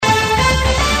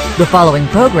The following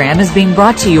program is being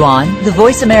brought to you on the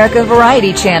Voice America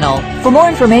Variety Channel. For more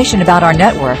information about our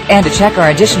network and to check our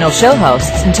additional show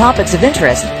hosts and topics of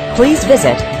interest, please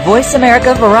visit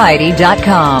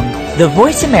voiceamericavariety.com. The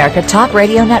Voice America Talk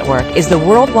Radio Network is the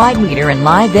worldwide leader in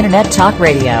live Internet talk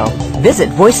radio. Visit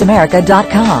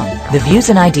voiceamerica.com. The views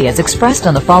and ideas expressed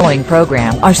on the following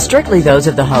program are strictly those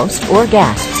of the host or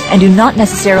guests and do not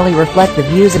necessarily reflect the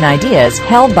views and ideas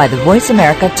held by the Voice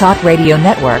America Talk Radio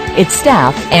Network, its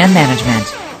staff, and management.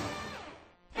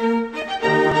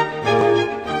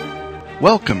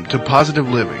 Welcome to Positive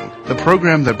Living, the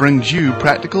program that brings you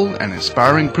practical and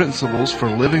inspiring principles for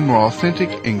living more authentic,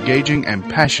 engaging, and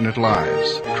passionate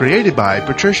lives. Created by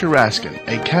Patricia Raskin,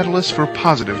 a catalyst for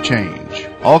positive change.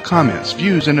 All comments,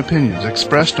 views, and opinions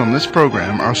expressed on this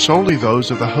program are solely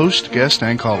those of the host, guest,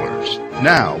 and callers.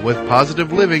 Now, with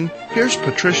Positive Living, here's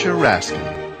Patricia Raskin.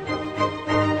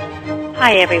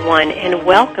 Hi, everyone, and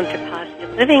welcome to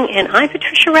Positive Living, and I'm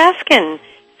Patricia Raskin.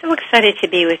 So excited to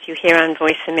be with you here on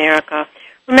Voice America.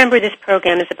 Remember, this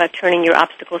program is about turning your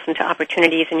obstacles into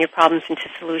opportunities and your problems into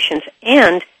solutions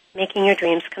and making your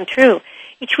dreams come true.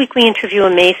 Each week we interview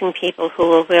amazing people who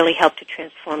will really help to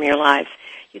transform your lives.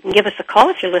 You can give us a call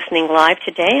if you're listening live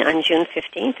today on June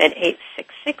 15th at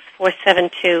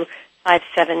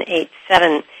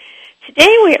 866-472-5787.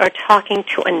 Today we are talking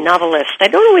to a novelist. I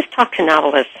don't always talk to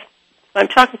novelists, but I'm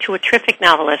talking to a terrific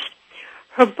novelist.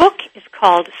 Her book is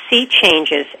called Sea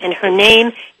Changes, and her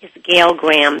name is Gail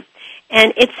Graham.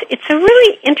 And it's a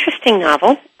really interesting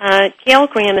novel. Gail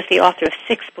Graham is the author of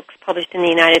 6 books published in the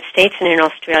United States and in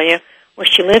Australia, where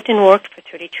she lived and worked for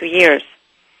 32 years.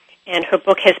 And her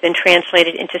book has been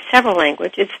translated into several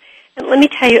languages. And let me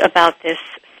tell you about this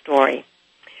story.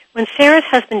 When Sarah's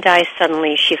husband dies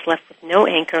suddenly, she's left with no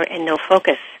anchor and no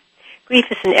focus. Grief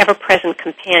is an ever-present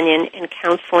companion, and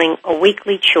counseling a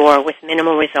weekly chore with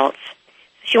minimal results.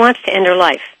 She wants to end her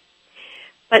life.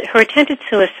 But her attempted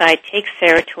suicide takes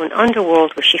Sarah to an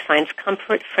underworld where she finds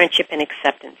comfort, friendship, and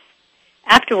acceptance.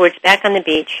 Afterwards, back on the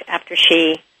beach, after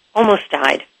she almost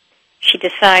died, she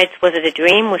decides, was it a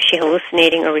dream, was she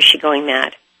hallucinating, or was she going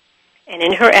mad? And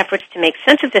in her efforts to make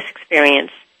sense of this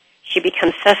experience, she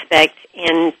becomes suspect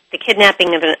in the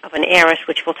kidnapping of an heiress,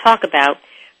 which we'll talk about.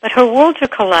 But her worlds are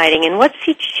colliding, and what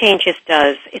Sea Changes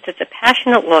does is it's a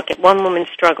passionate look at one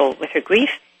woman's struggle with her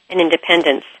grief and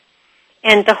independence.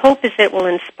 And the hope is that it will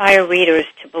inspire readers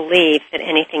to believe that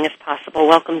anything is possible.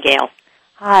 Welcome, Gail.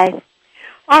 Hi.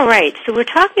 All right, so we're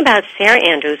talking about Sarah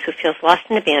Andrews, who feels lost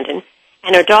and abandoned,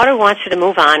 and her daughter wants her to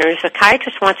move on, her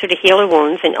psychiatrist wants her to heal her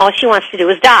wounds, and all she wants to do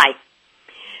is die.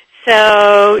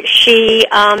 So she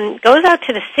goes out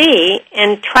to the sea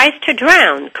and tries to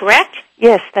drown, correct?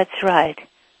 Yes, that's right.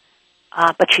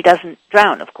 But she doesn't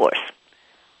drown, of course.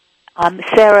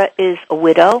 Sarah is a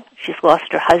widow. She's lost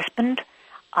her husband.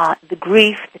 The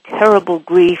grief, the terrible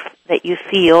grief that you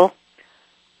feel,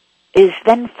 is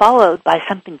then followed by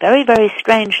something very, very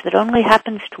strange that only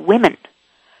happens to women.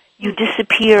 You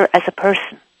disappear as a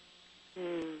person.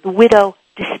 The widow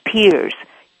disappears.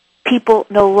 People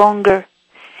no longer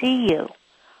see you.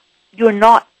 You're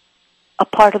not a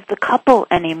part of the couple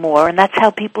anymore, and that's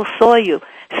how people saw you.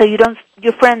 So your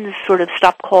friends sort of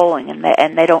stop calling, and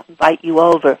they don't invite you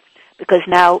over, because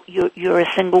now you're a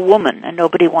single woman, and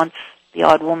nobody wants the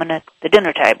odd woman at the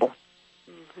dinner table.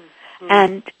 Mm-hmm.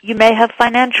 And you may have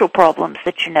financial problems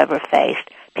that you never faced.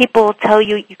 People will tell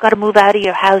you, you've got to move out of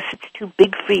your house, it's too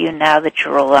big for you now that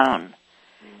you're alone.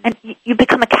 Mm-hmm. And you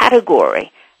become a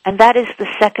category, and that is the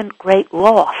second great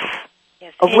loss.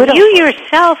 Yes. And you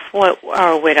yourself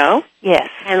are a widow. Yes.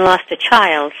 And lost a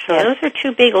child, so yes. Those are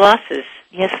 2 big losses.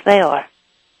 Yes, they are.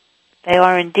 They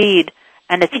are indeed.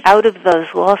 And it's out of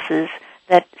those losses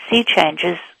that Sea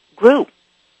Changes grew.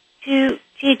 Did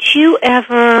you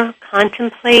ever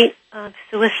contemplate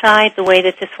suicide the way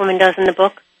that this woman does in the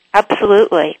book?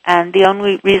 Absolutely. And the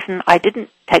only reason I didn't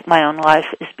take my own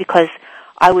life is because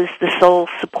I was the sole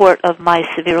support of my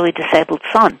severely disabled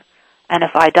son. And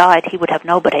if I died, he would have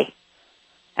nobody.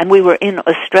 And we were in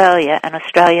Australia, and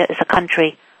Australia is a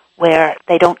country where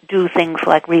they don't do things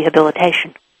like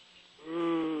rehabilitation.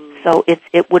 So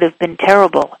it would have been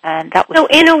terrible, and that was... So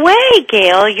in a way,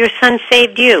 Gail, your son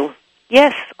saved you.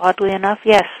 Yes, oddly enough,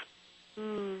 yes.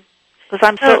 Because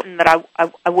I'm certain that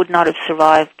I would not have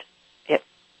survived it.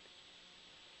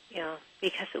 Yeah,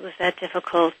 because it was that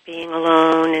difficult being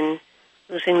alone and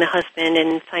losing the husband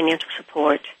and financial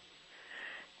support.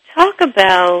 Talk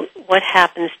about what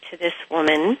happens to this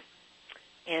woman,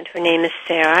 and her name is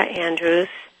Sarah Andrews,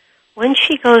 when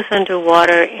she goes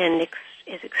underwater and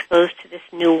is exposed to this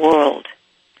new world.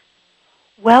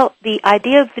 Well, the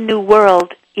idea of the new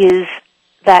world is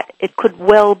that it could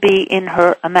well be in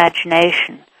her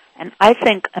imagination. And I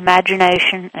think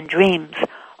imagination and dreams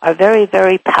are very,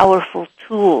 very powerful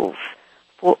tools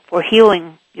for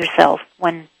healing yourself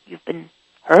when you've been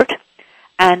hurt,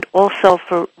 and also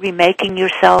for remaking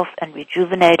yourself and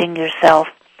rejuvenating yourself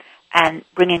and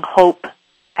bringing hope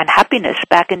and happiness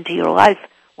back into your life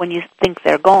when you think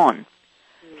they're gone.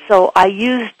 So I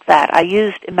used that. I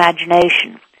used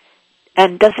imagination.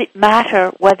 And does it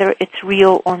matter whether it's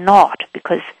real or not?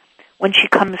 Because when she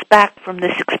comes back from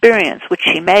this experience, which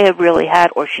she may have really had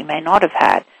or she may not have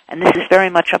had, and this is very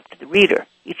much up to the reader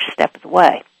each step of the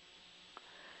way,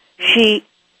 she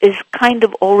is kind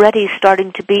of already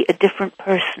starting to be a different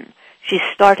person. She's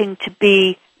starting to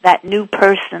be that new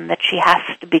person that she has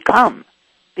to become,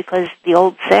 because the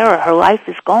old Sarah, her life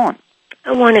is gone.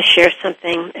 I want to share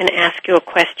something and ask you a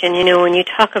question. You know, when you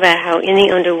talk about how in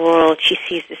the underworld she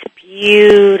sees this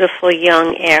beautiful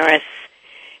young heiress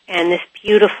and this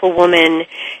beautiful woman,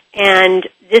 and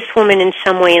this woman in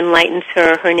some way enlightens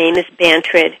her. Her name is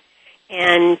Bantrid,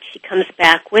 and she comes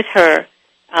back with her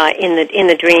in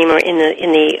the dream or in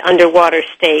the underwater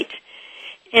state.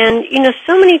 And you know,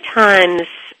 so many times,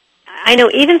 I know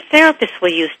even therapists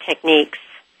will use techniques,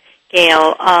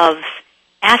 Gail, of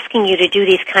asking you to do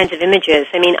these kinds of images.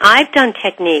 I mean, I've done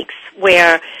techniques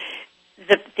where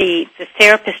the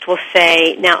therapist will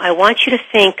say, now I want you to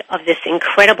think of this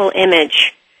incredible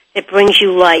image that brings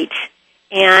you light.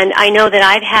 And I know that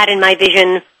I've had in my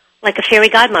vision like a fairy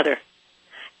godmother.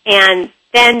 And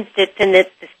then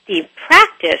the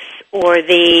practice or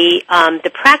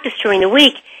the practice during the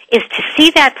week is to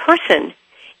see that person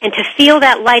and to feel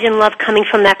that light and love coming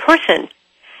from that person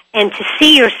and to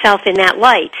see yourself in that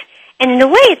light. And in a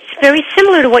way, it's very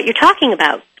similar to what you're talking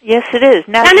about. Yes, it is.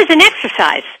 Now, done as an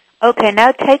exercise. Okay,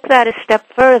 now take that a step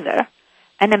further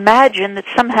and imagine that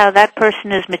somehow that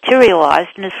person is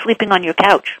materialized and is sleeping on your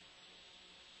couch.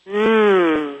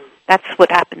 That's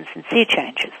what happens in sea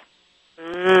changes.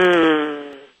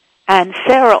 And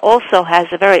Sarah also has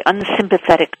a very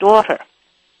unsympathetic daughter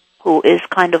who is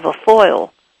kind of a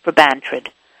foil for Bantrid,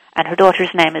 and her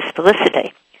daughter's name is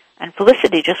Felicity. And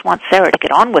Felicity just wants Sarah to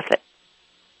get on with it.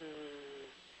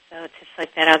 So it's just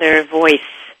like that other voice.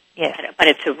 Yes. But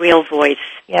it's a real voice.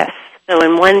 Yes. So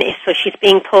so she's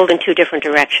being pulled in two different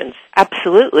directions.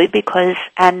 Absolutely,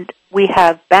 and we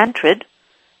have Bantrid,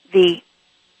 the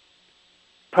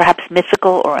perhaps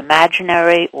mythical or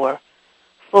imaginary or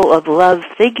full of love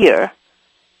figure,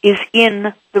 is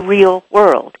in the real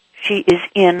world. She is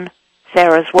in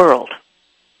Sarah's world.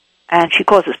 And she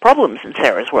causes problems in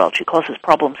Sarah's world. She causes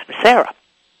problems for Sarah.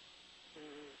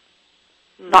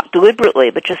 Not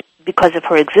deliberately, but just because of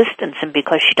her existence and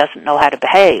because she doesn't know how to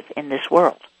behave in this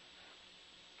world.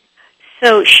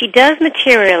 So she does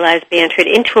materialize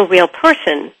Bantrid into a real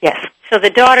person. Yes. So the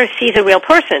daughter sees a real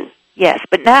person. Yes,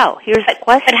 but now, here's the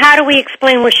question. But how do we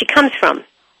explain where she comes from?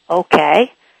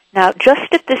 Okay. Now,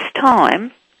 just at this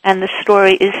time, and the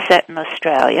story is set in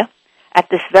Australia, at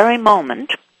this very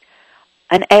moment,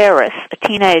 an heiress, a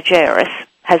teenage heiress,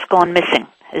 has gone missing,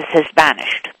 has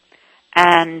vanished.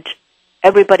 And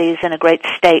everybody's in a great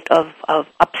state of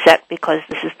upset because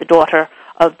this is the daughter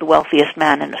of the wealthiest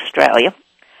man in Australia.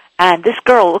 And this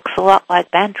girl looks a lot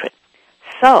like Bantrid.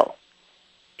 So,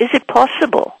 isn't it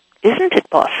possible,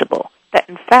 that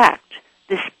in fact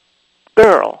this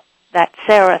girl that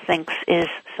Sarah thinks is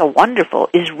so wonderful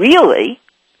is really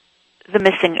the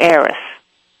missing heiress,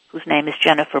 whose name is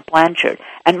Jennifer Blanchard?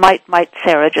 And might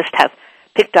Sarah just have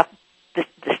picked up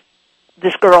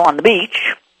this girl on the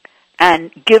beach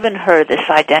and given her this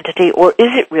identity, or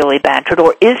is it really Blanchard,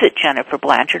 or is it Jennifer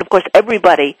Blanchard? Of course,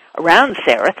 everybody around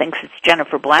Sarah thinks it's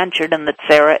Jennifer Blanchard and that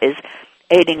Sarah is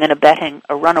aiding and abetting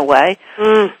a runaway.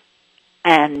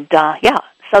 And,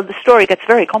 so the story gets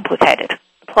very complicated.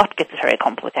 The plot gets very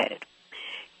complicated.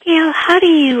 Gail, how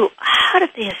does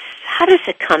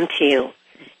it come to you?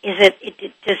 Does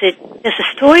the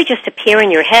story just appear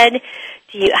in your head?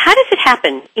 How does it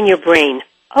happen in your brain?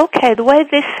 Okay, the way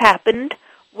this happened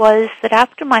was that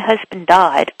after my husband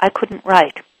died, I couldn't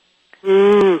write.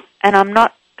 And I'm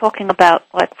not talking about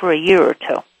like for a year or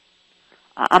two.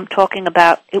 I'm talking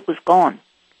about it was gone.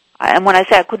 And when I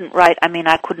say I couldn't write, I mean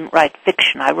I couldn't write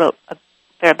fiction. I wrote a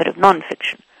fair bit of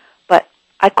nonfiction. But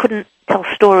I couldn't tell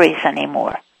stories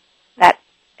anymore. That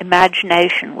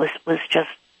imagination was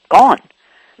just gone.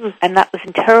 And that was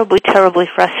terribly, terribly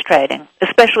frustrating,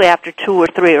 especially after 2 or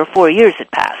 3 or 4 years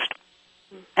had passed.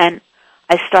 And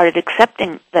I started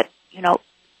accepting that,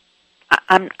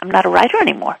 I'm not a writer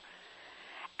anymore.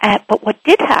 But what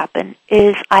did happen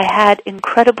is I had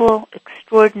incredible,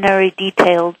 extraordinary,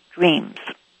 detailed dreams.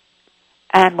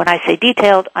 And when I say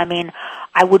detailed, I mean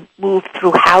I would move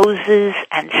through houses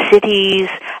and cities,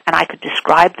 and I could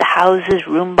describe the houses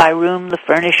room by room, the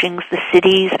furnishings, the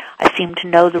cities. I seemed to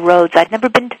know the roads. I'd never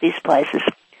been to these places.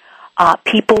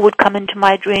 People would come into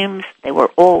my dreams. They were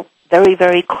all very,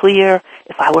 very clear.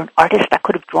 If I were an artist, I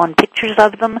could have drawn pictures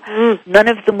of them. None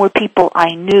of them were people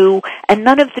I knew, and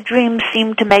none of the dreams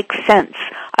seemed to make sense.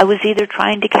 I was either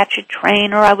trying to catch a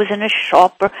train or I was in a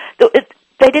shop, or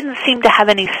they didn't seem to have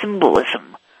any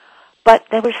symbolism. But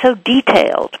they were so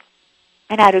detailed,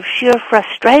 and out of sheer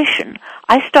frustration,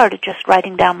 I started just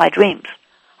writing down my dreams.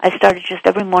 I started just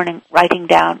every morning writing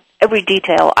down every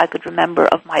detail I could remember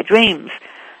of my dreams,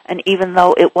 and even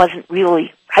though it wasn't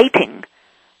really writing,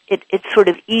 it sort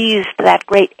of eased that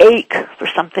great ache for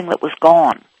something that was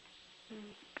gone.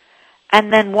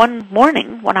 And then one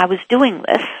morning, when I was doing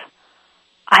this,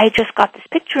 I just got this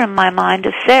picture in my mind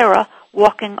of Sarah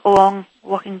walking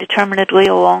determinedly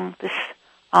along this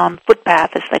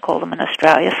footpath, as they call them in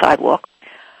Australia, sidewalk,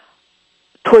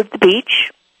 toward the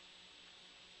beach.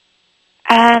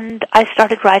 And I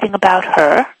started writing about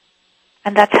her,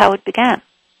 and that's how it began.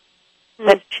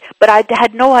 But I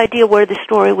had no idea where the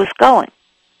story was going.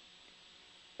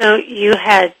 So you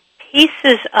had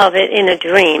pieces of it in a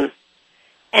dream,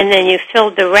 and then you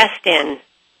filled the rest in.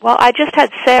 Well, I just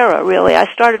had Sarah, really. I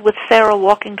started with Sarah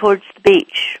walking towards the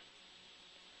beach.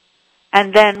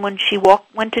 And then when she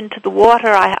went into the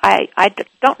water, I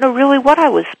don't know really what I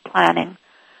was planning.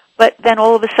 But then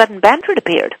all of a sudden, Bantred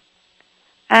appeared.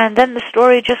 And then the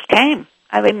story just came.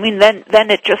 I mean, then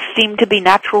it just seemed to be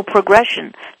natural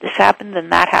progression. This happened,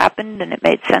 and that happened, and it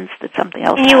made sense that something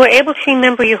else happened. And you were able to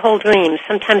remember your whole dreams.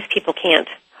 Sometimes people can't.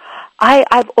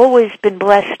 I've always been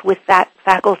blessed with that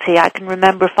faculty. I can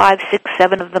remember 5, 6,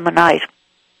 7 of them a night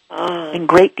in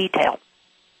great detail.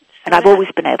 And I've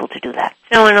always been able to do that.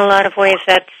 So in a lot of ways,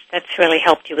 that's really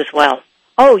helped you as well.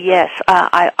 Oh, yes.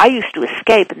 I used to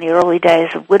escape in the early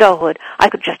days of widowhood. I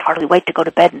could just hardly wait to go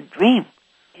to bed and dream.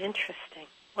 Interesting.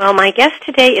 Well, my guest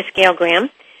today is Gail Graham.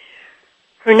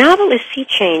 Her novel is Sea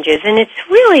Changes, and it's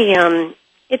really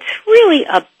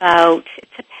about,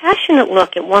 it's a passionate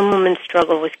look at one woman's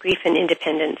struggle with grief and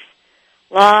independence,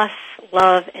 loss,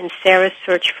 love, and Sarah's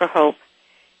search for hope.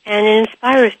 And it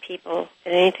inspires people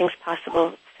that anything's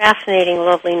possible. Fascinating,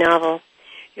 lovely novel.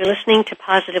 You're listening to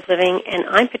Positive Living, and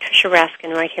I'm Patricia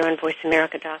Raskin right here on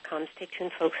VoiceAmerica.com. Stay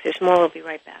tuned, folks. There's more. We'll be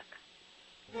right back.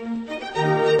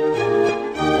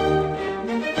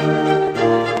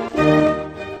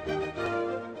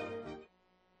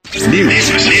 News,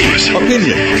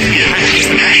 opinion.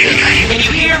 Can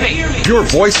you hear me? Your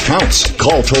voice counts.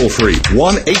 Call toll-free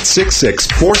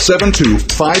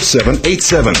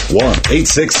 1-866-472-5787.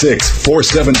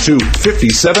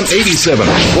 1-866-472-5787.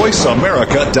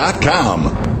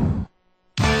 VoiceAmerica.com.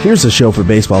 Here's a show for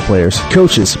baseball players,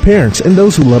 coaches, parents, and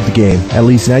those who love the game. At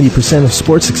least 90% of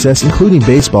sports success, including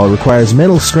baseball, requires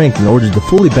mental strength in order to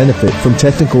fully benefit from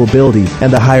technical ability.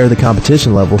 And the higher the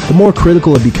competition level, the more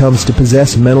critical it becomes to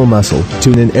possess mental muscle.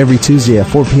 Tune in every Tuesday at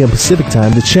 4 p.m. Pacific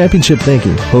Time to Championship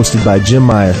Thinking, hosted by Jim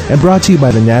Meyer, and brought to you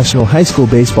by the National High School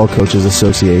Baseball Coaches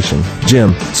Association.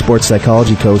 Jim, sports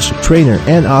psychology coach, trainer,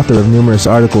 and author of numerous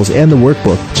articles and the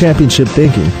workbook, Championship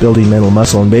Thinking, Building Mental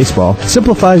Muscle in Baseball,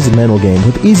 simplifies the mental game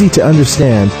with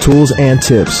easy-to-understand tools and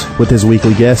tips. With his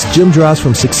weekly guests, Jim draws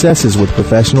from successes with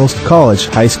professionals, college,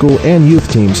 high school, and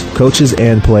youth teams, coaches,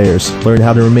 and players. Learn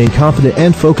how to remain confident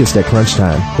and focused at crunch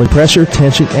time, when pressure,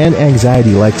 tension, and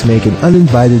anxiety like to make an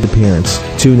uninvited appearance.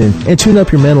 Tune in and tune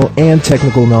up your mental and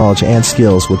technical knowledge and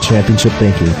skills with Championship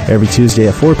Thinking, every Tuesday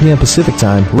at 4 p.m. Pacific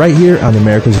Time, right here on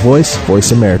America's Voice,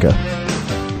 Voice America.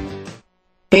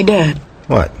 Hey, Dad.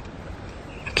 What?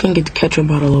 I can't get the ketchup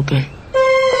bottle open.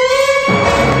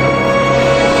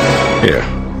 Here,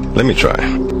 let me try.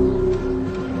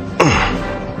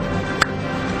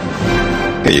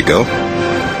 Here you go.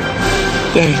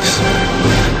 Thanks.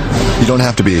 You don't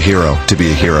have to be a hero to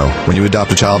be a hero. When you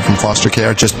adopt a child from foster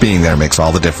care, just being there makes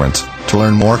all the difference. To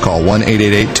learn more, call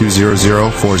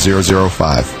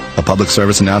 1-888-200-4005. A public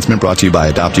service announcement brought to you by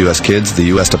Adopt U.S. Kids, the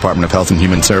U.S. Department of Health and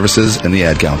Human Services, and the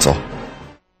Ad Council.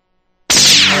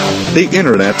 The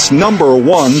Internet's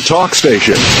 #1 talk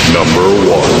station.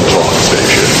 #1 talk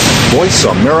station.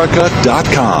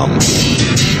 VoiceAmerica.com.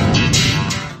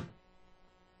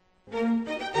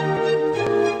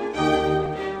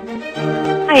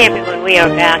 Hi, everyone. We are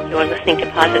back. You are listening to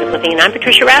Positive Living, and I'm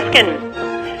Patricia Raskin,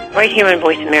 right here on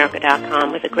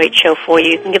VoiceAmerica.com with a great show for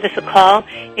you. You can give us a call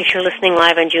if you're listening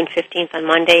live on June 15th on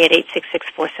Monday at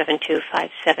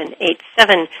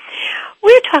 866-472-5787.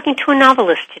 We're talking to a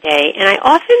novelist today, and I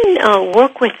often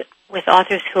work with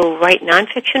authors who write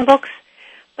nonfiction books,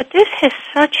 but this has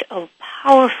such a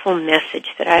powerful message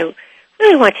that I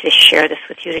really wanted to share this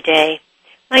with you today.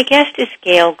 My guest is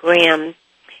Gail Graham,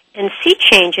 and Sea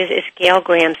Changes is Gail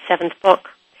Graham's 7th book.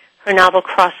 Her novel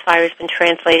Crossfire has been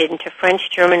translated into French,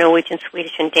 German, Norwegian,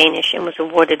 Swedish, and Danish and was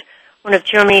awarded one of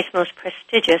Germany's most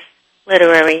prestigious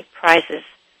literary prizes.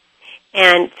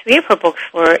 And 3 of her books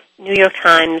were New York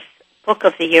Times Book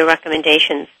of the Year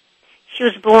recommendations. She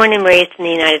was born and raised in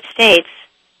the United States,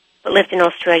 but lived in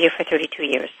Australia for 32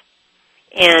 years.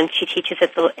 And she teaches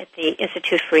at the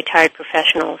Institute for Retired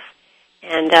Professionals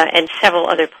and several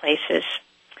other places.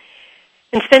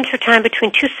 And spends her time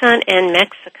between Tucson and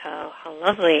Mexico. How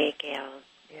lovely, Gail.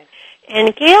 Yes.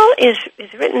 And Gail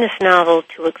has written this novel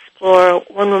to explore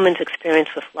one woman's experience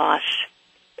with loss,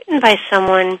 written by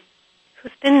someone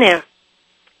who's been there.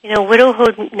 You know,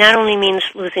 widowhood not only means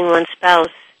losing one's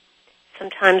spouse,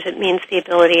 sometimes it means the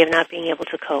ability of not being able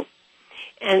to cope.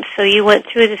 And so you went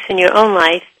through this in your own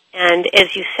life, and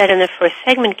as you said in the first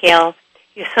segment, Gail,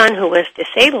 your son, who was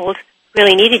disabled,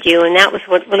 really needed you, and that was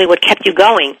what kept you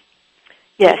going.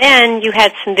 Yes. And then you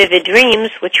had some vivid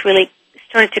dreams, which really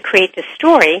started to create this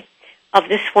story of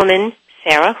this woman,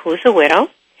 Sarah, who's a widow,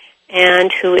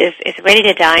 and who is ready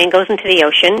to die and goes into the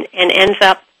ocean and ends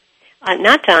up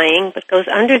not dying, but goes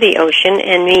under the ocean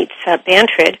and meets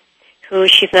Bantrid, who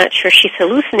she's not sure she's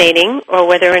hallucinating or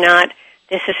whether or not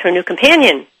this is her new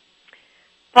companion.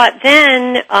 But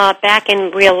then, back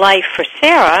in real life for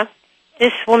Sarah,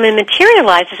 this woman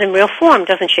materializes in real form,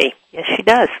 doesn't she? Yes, she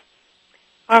does.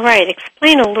 All right,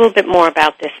 explain a little bit more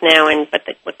about this now.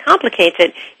 What complicates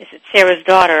it is that Sarah's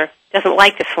daughter doesn't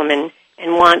like this woman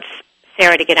and wants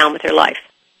Sarah to get on with her life.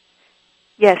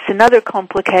 Yes, another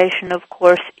complication, of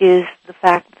course, is the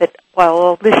fact that while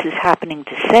all this is happening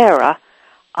to Sarah,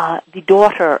 the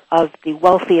daughter of the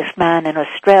wealthiest man in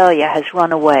Australia has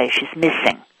run away. She's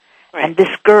missing. Right. And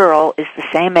this girl is the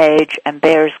same age and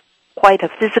bears quite a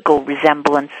physical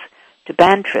resemblance to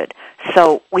Bantrid.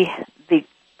 So the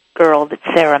girl that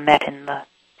Sarah met in the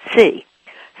sea.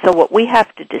 So what we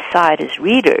have to decide as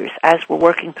readers, as we're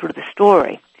working through the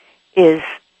story, is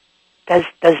does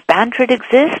Bantrid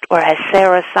exist, or has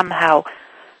Sarah somehow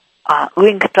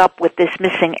linked up with this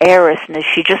missing heiress, and is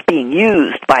she just being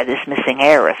used by this missing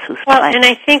heiress who's playing? And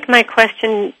I think my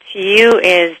question to you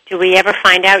is, do we ever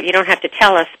find out? You don't have to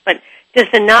tell us, but does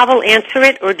the novel answer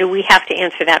it, or do we have to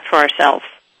answer that for ourselves?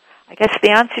 I guess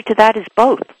the answer to that is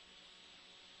both.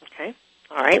 Okay.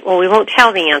 All right. Well, we won't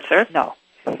tell the answer. No.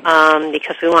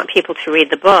 Because we want people to read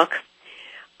the book.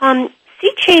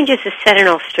 Sea Changes is set in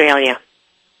Australia.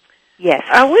 Yes.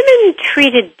 Are women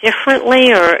treated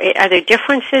differently, or are there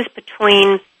differences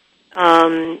between,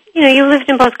 you lived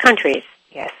in both countries.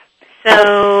 Yes.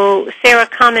 So Sarah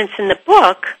comments in the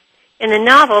book, in the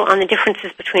novel, on the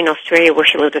differences between Australia, where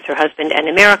she lived with her husband, and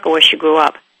America, where she grew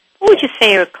up. What would you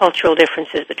say are cultural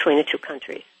differences between the two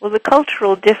countries? Well, the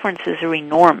cultural differences are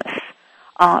enormous.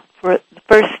 For the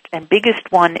first and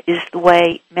biggest one is the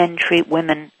way men treat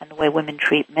women and the way women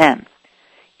treat men.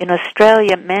 In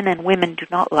Australia, men and women do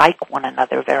not like one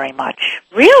another very much.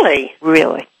 Really?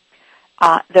 Really.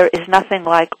 There is nothing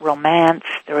like romance.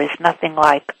 There is nothing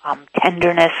like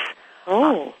tenderness.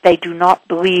 Oh. They do not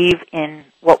believe in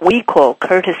what we call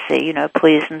courtesy,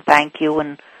 please and thank you,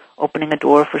 and opening a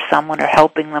door for someone or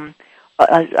helping them.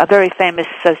 A very famous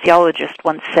sociologist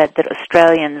once said that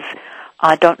Australians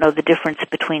don't know the difference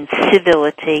between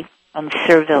civility and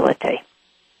servility.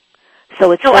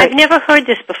 So I've never heard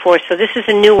this before, so this is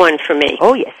a new one for me.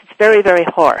 Oh, yes. It's very, very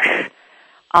harsh.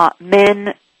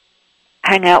 Men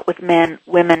hang out with men,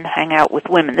 women hang out with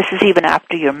women. This is even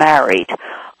after you're married.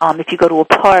 If you go to a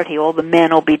party, all the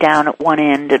men will be down at one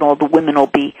end and all the women will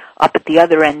be up at the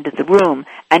other end of the room,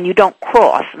 and you don't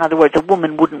cross. In other words, a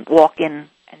woman wouldn't walk in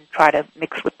and try to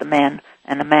mix with the men,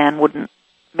 and a man wouldn't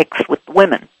mix with the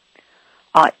women.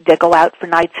 They go out for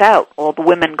nights out. All the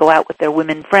women go out with their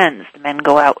women friends. The men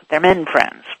go out with their men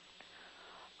friends.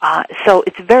 So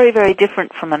it's very, very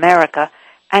different from America,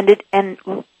 and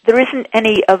there isn't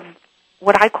any of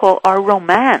what I call our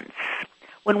romance.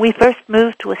 When we first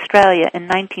moved to Australia in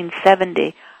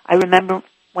 1970, I remember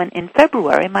when in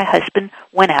February my husband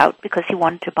went out because he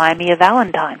wanted to buy me a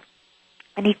Valentine,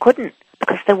 and he couldn't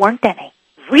because there weren't any.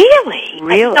 Really?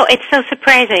 Really. It's so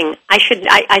surprising.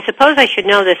 I suppose I should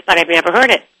know this, but I've never heard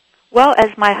it. Well,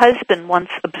 as my husband once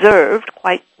observed,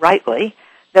 quite rightly,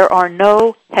 there are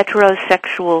no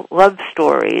heterosexual love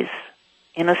stories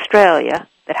in Australia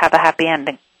that have a happy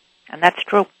ending. And that's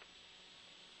true.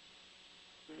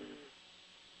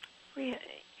 Really?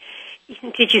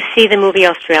 Did you see the movie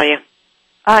Australia?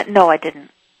 No, I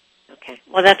didn't. Okay.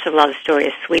 Well, that's a love story,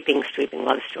 a sweeping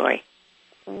love story.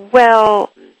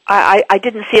 Well, I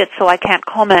didn't see it, so I can't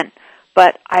comment.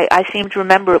 but I seem to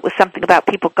remember it was something about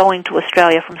people going to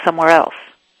Australia from somewhere else.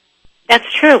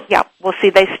 That's true. Yeah, well, see,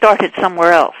 they started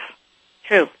somewhere else.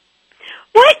 True.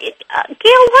 What, Gail,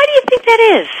 why do you think that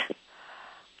is?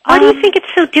 Why do you think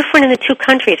it's so different in the two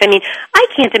countries? I mean, I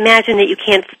can't imagine that you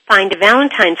can't find a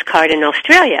Valentine's card in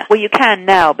Australia. Well, you can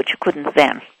now, but you couldn't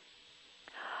then.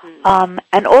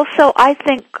 And also, I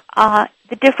think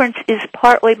the difference is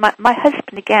partly my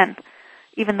husband, again,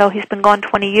 even though he's been gone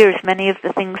 20 years, many of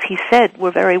the things he said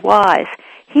were very wise.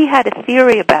 He had a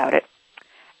theory about it,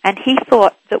 and he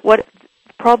thought that what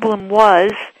the problem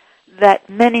was that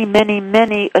many, many,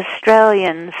 many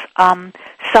Australians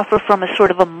suffer from a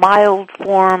sort of a mild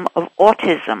form of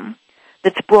autism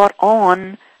that's brought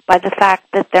on by the fact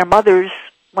that their mothers,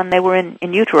 when they were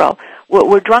in utero,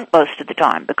 were drunk most of the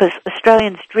time, because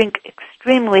Australians drink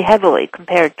extremely heavily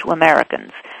compared to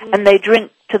Americans, and they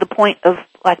drink to the point of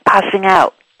like passing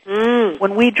out.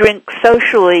 When we drink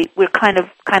socially, we're kind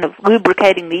of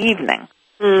lubricating the evening.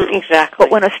 Exactly.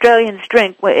 But when Australians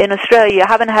drink, in Australia, you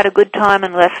haven't had a good time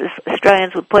unless, as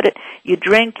Australians would put it, you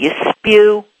drink, you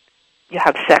spew, you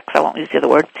have sex, I won't use the other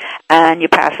word, and you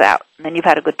pass out, and then you've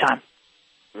had a good time.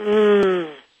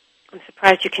 I'm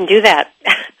surprised you can do that.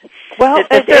 Well,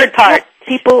 the third part.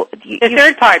 The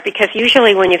third part, because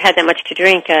usually when you've had that much to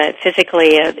drink,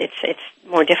 physically, it's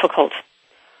more difficult.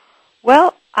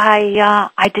 Well,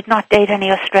 I did not date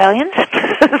any Australians,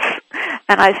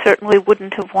 and I certainly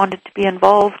wouldn't have wanted to be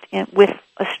involved with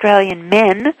Australian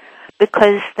men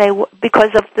because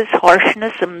of this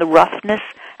harshness and the roughness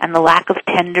and the lack of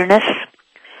tenderness.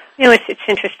 You know, it's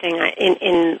interesting.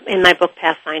 In my book,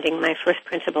 Pathfinding, my first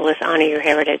principle is honor your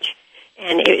heritage.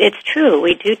 And it's true.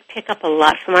 We do pick up a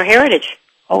lot from our heritage.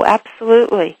 Oh,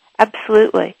 absolutely.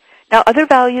 Absolutely. Now, other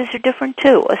values are different,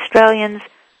 too. Australians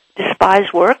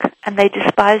despise work, and they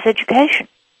despise education.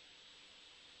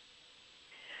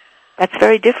 That's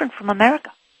very different from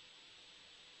America.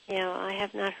 Yeah, I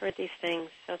have not heard these things,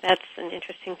 so that's an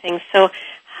interesting thing. So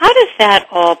how does that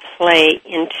all play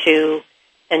into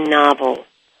the novel?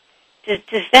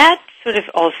 Does that sort of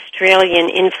Australian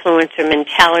influence or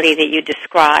mentality that you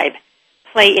describe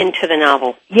play into the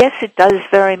novel? Yes, it does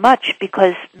very much,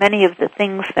 because many of the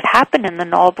things that happen in the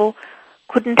novel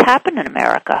couldn't happen in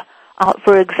America.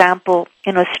 For example,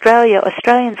 in Australia,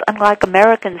 Australians, unlike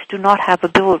Americans, do not have a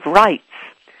Bill of Rights.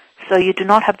 So you do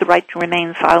not have the right to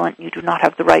remain silent. You do not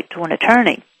have the right to an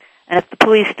attorney. And if the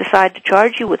police decide to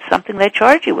charge you with something, they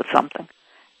charge you with something.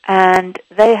 And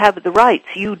they have the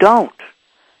rights. You don't.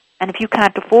 And if you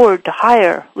can't afford to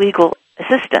hire legal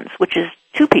assistance, which is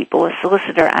two people, a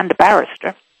solicitor and a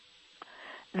barrister,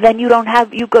 then you don't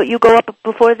have, you go up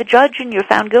before the judge and you're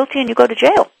found guilty and you go to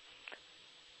jail.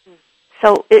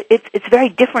 So it's a very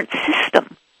different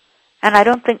system. And I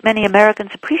don't think many Americans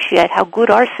appreciate how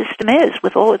good our system is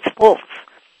with all its faults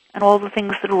and all the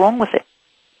things that are wrong with it.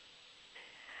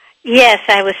 Yes,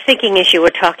 I was thinking as you were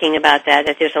talking about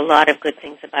that there's a lot of good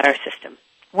things about our system.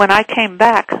 When I came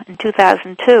back in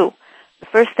 2002, the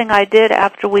first thing I did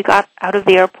after we got out of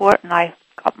the airport and I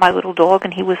got my little dog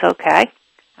and he was okay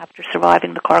after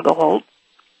surviving the cargo hold,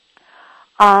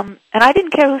 and I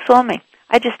didn't care who saw me.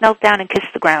 I just knelt down and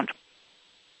kissed the ground.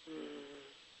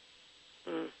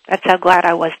 That's how glad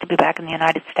I was to be back in the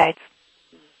United States.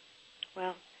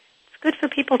 Well, it's good for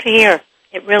people to hear.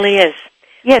 It really is.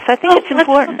 Yes, I think it's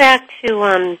important. Let's go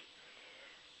back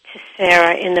to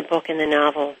Sarah in the book, in the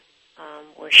novel,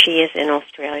 where she is in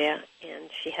Australia, and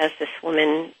she has this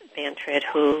woman, Bantred,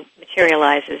 who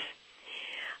materializes.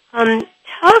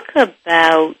 Talk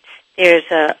about,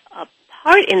 there's a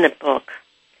part in the book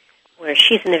where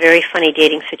she's in a very funny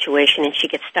dating situation, and she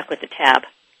gets stuck with the tab.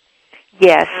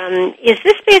 Yes. Is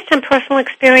this based on personal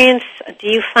experience? Do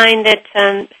you find that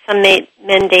some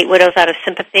men date widows out of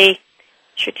sympathy?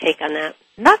 What's your take on that?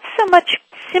 Not so much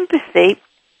sympathy.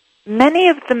 Many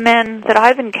of the men that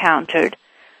I've encountered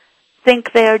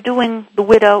think they are doing the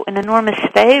widow an enormous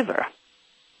favor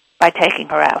by taking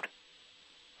her out.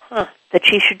 That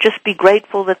she should just be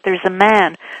grateful that there's a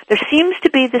man. There seems to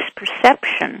be this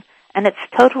perception, and it's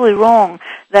totally wrong,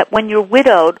 that when you're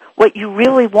widowed, what you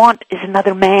really want is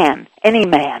another man, any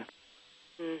man.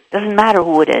 Doesn't matter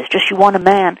who it is, just you want a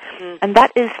man. And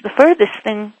that is the furthest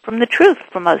thing from the truth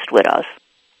for most widows.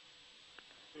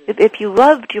 If you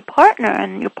loved your partner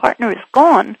and your partner is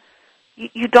gone,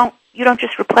 you don't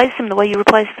just replace him the way you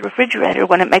replace the refrigerator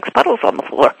when it makes puddles on the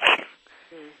floor.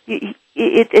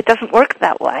 It doesn't work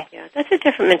that way. Yeah, that's a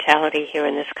different mentality here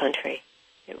in this country.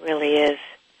 It really is.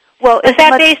 Well, is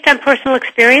that based on personal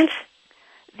experience?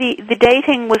 The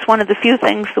dating was one of the few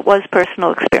things that was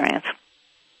personal experience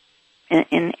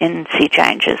in sea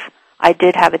changes. I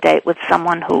did have a date with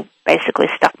someone who basically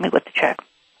stuck me with the check.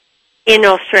 In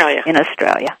Australia? In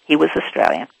Australia. He was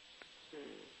Australian.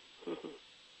 Mm-hmm.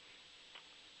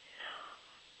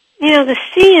 You know, the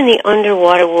sea and the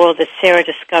underwater world that Sarah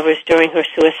discovers during her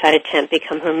suicide attempt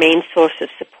become her main source of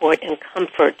support and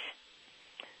comfort.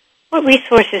 What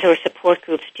resources or support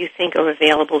groups do you think are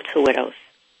available to widows?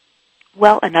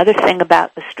 Well, another thing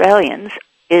about Australians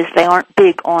is they aren't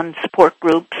big on support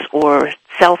groups or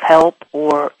self-help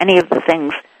or any of the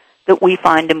things that we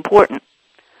find important.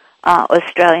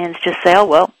 Australians just say, oh,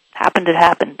 well, happened, it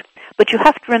happened. But you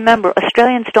have to remember,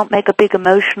 Australians don't make a big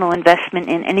emotional investment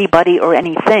in anybody or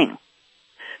anything.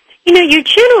 You know, you're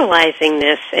generalizing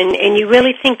this, and you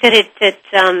really think that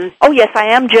Oh, yes, I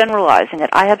am generalizing it.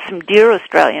 I have some dear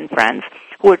Australian friends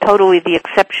who are totally the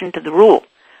exception to the rule.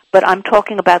 But I'm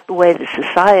talking about the way the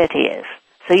society is.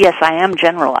 So, yes, I am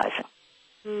generalizing.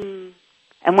 Hmm.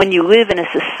 And when you live in a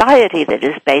society that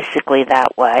is basically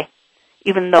that way,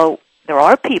 even though there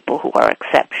are people who are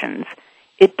exceptions,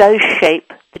 it does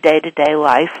shape the day-to-day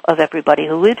life of everybody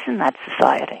who lives in that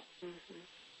society.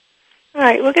 Mm-hmm. All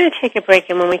right, we're going to take a break,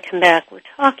 and when we come back, we're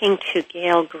talking to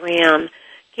Gail Graham.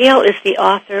 Gail is the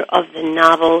author of the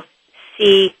novel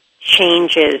Sea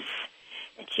Changes.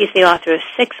 And she's the author of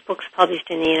 6 books published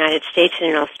in the United States and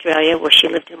in Australia, where she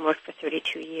lived and worked for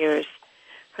 32 years.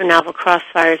 Her novel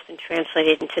Crossfire has been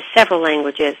translated into several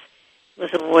languages. It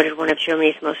was awarded one of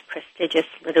Germany's most prestigious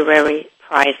literary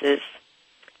prizes.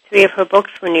 3 of her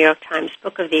books were New York Times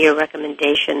Book of the Year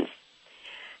recommendations.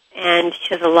 And she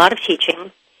does a lot of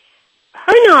teaching.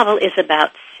 Her novel is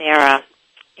about Sarah.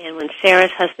 And when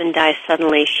Sarah's husband dies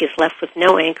suddenly, she's left with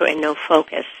no anchor and no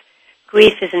focus.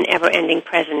 Grief is an ever-ending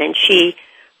present, and she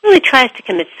really tries to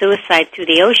commit suicide through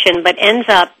the ocean, but ends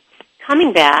up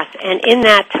coming back, and in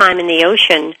that time in the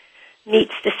ocean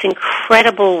meets this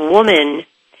incredible woman,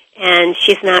 and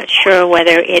she's not sure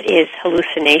whether it is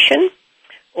hallucination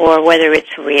or whether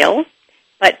it's real,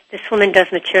 but this woman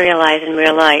does materialize in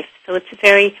real life. So it's a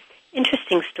very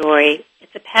interesting story.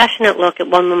 It's a passionate look at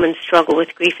one woman's struggle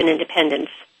with grief and independence.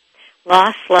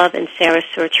 Loss, love, and Sarah's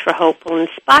search for hope will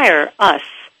inspire us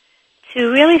to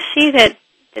really see that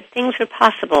things are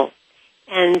possible.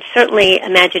 And certainly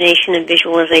imagination and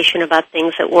visualization about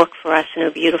things that work for us and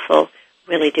are beautiful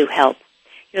really do help.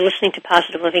 You're listening to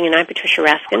Positive Living, and I'm Patricia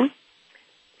Raskin.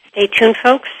 Stay tuned,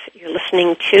 folks. You're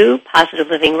listening to Positive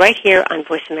Living right here on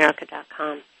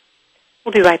VoiceAmerica.com.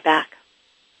 We'll be right back.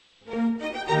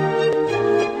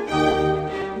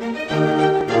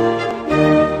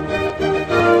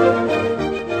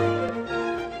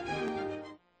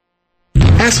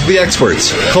 Ask the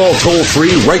experts. Call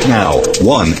toll-free right now,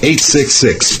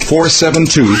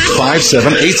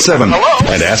 1-866-472-5787.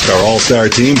 And ask our All-Star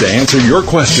team to answer your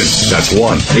question. That's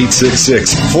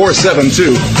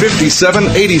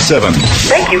 1-866-472-5787.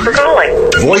 Thank you for calling.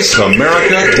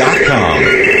 VoiceAmerica.com.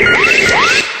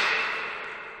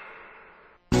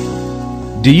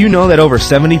 Do you know that over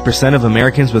 70% of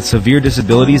Americans with severe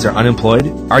disabilities are unemployed?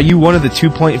 Are you one of the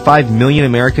 2.5 million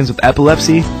Americans with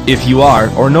epilepsy? If you are,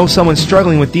 or know someone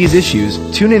struggling with these issues,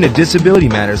 tune in to Disability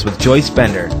Matters with Joyce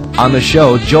Bender. On the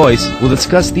show, Joyce will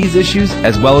discuss these issues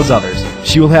as well as others.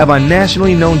 She will have on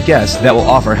nationally known guests that will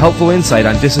offer helpful insight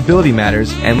on disability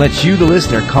matters and let you, the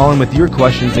listener, call in with your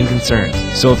questions and concerns.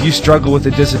 So if you struggle with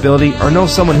a disability or know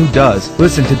someone who does,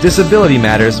 listen to Disability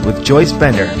Matters with Joyce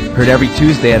Bender, heard every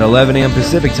Tuesday at 11 a.m.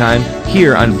 Pacific Time,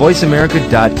 here on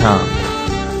VoiceAmerica.com.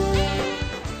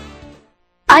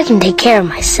 I can take care of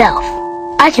myself.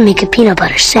 I can make a peanut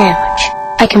butter sandwich.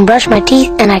 I can brush my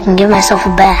teeth and I can give myself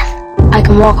a bath. I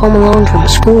can walk home alone from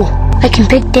school. I can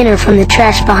pick dinner from the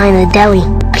trash behind the deli.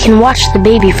 I can watch the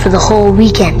baby for the whole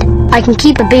weekend. I can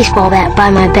keep a baseball bat by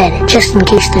my bed just in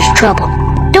case there's trouble.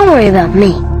 Don't worry about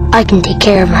me. I can take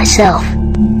care of myself.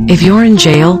 If you're in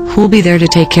jail, who'll be there to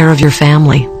take care of your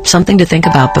family? Something to think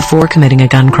about before committing a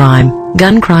gun crime.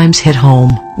 Gun crimes hit home.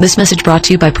 This message brought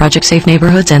to you by Project Safe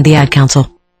Neighborhoods and the Ad Council.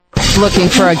 Looking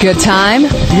for a good time?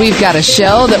 We've got a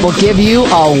show that will give you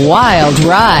a wild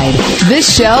ride.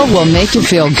 This show will make you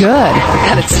feel good,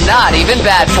 and it's not even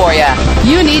bad for you.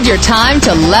 You need your time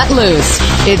to let loose.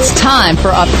 It's time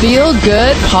for a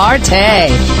feel-good party.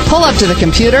 Pull up to the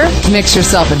computer, mix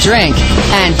yourself a drink,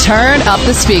 and turn up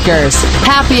the speakers.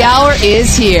 Happy Hour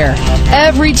is here.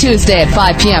 Every Tuesday at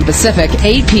 5 p.m. Pacific,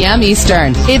 8 p.m.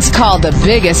 Eastern. It's called the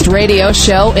biggest radio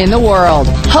show in the world.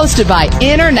 Hosted by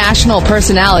international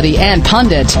personality and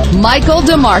pundit, Michael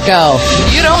DeMarco.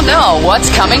 You don't know what's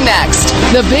coming next.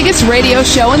 The biggest radio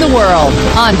show in the world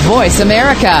on Voice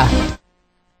America.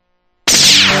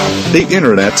 The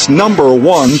Internet's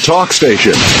 #1 talk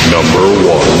station.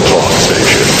 #1 talk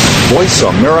station.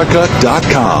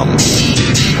 VoiceAmerica.com.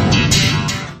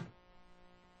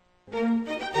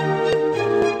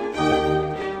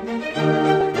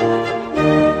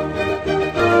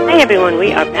 everyone.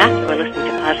 We are back. We're listening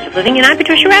to Positive Living, and I'm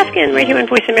Patricia Raskin, right here on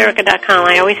VoiceAmerica.com.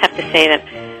 I always have to say that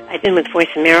I've been with Voice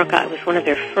America. I was one of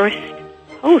their first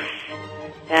hosts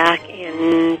back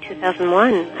in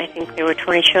 2001. I think there were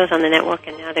 20 shows on the network,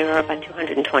 and now there are about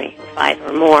 225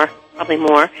 or more, probably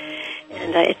more.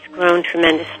 And it's grown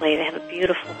tremendously. They have a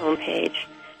beautiful homepage,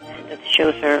 and the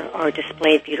shows are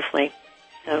displayed beautifully.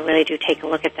 So really do take a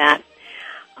look at that.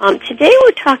 Today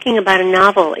we're talking about a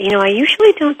novel. You know, I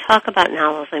usually don't talk about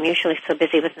novels. I'm usually so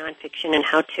busy with nonfiction and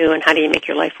how do you make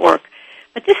your life work.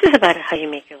 But this is about how you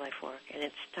make your life work, and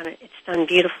it's done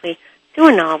beautifully through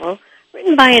a novel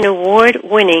written by an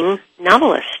award-winning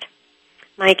novelist.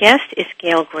 My guest is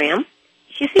Gail Graham.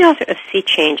 She's the author of Sea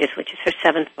Changes, which is her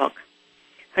 7th book.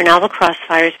 Her novel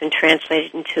Crossfire has been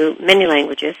translated into many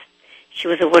languages. She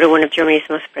was awarded one of Germany's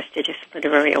most prestigious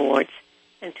literary awards,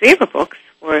 and 3 of her books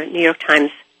were New York Times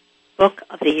Book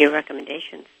of the Year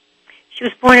recommendations. She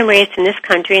was born and raised in this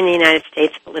country in the United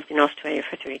States, but lived in Australia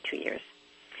for 32 years.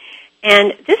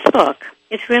 And this book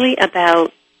is really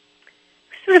about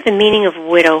sort of the meaning of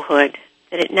widowhood,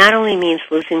 that it not only means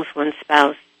losing one's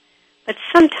spouse, but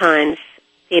sometimes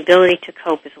the ability to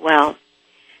cope as well.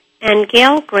 And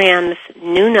Gail Graham's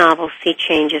new novel, Sea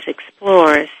Changes,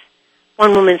 explores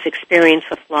one woman's experience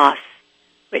with loss,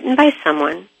 written by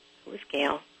someone who is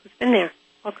Gail, who's been there.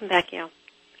 Welcome back, Gail.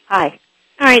 Hi.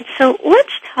 All right, so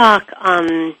let's talk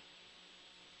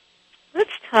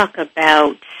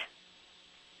about,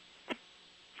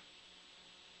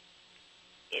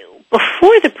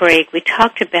 before the break, we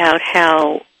talked about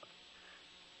how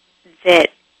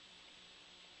that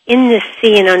in this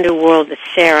sea and underworld that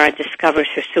Sarah discovers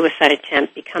her suicide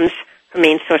attempt becomes her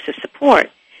main source of support,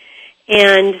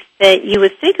 and that you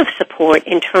would think of support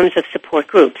in terms of support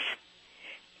groups,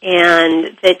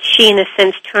 and that she, in a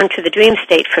sense, turned to the dream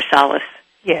state for solace.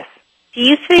 Yes. Do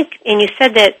you think, and you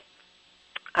said that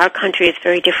our country is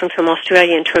very different from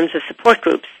Australia in terms of support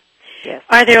groups. Yes.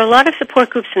 Are there a lot of support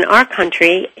groups in our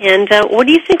country, and what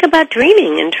do you think about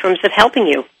dreaming in terms of helping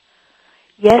you?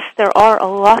 Yes, there are a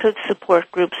lot of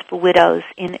support groups for widows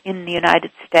in the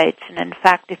United States, and in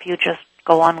fact, if you just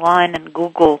go online and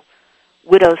Google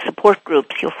widow support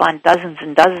groups, you'll find dozens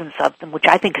and dozens of them, which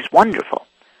I think is wonderful.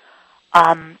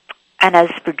 And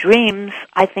as for dreams,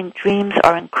 I think dreams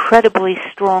are incredibly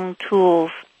strong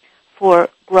tools for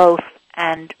growth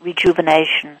and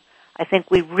rejuvenation. I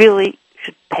think we really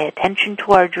should pay attention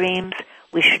to our dreams.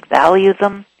 We should value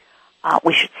them.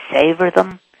 We should savor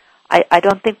them. I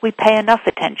don't think we pay enough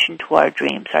attention to our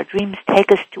dreams. Our dreams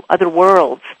take us to other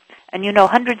worlds. And you know,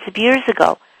 hundreds of years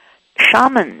ago,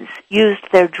 shamans used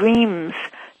their dreams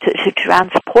to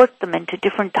transport them into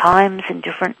different times and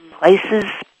different places,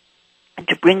 and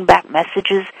to bring back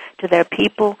messages to their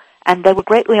people, and they were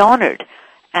greatly honored.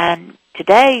 And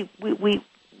today, we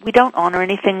don't honor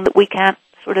anything that we can't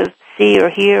sort of see or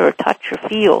hear or touch or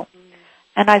feel.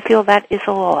 And I feel that is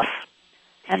a loss.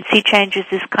 And Sea Changes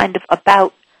is kind of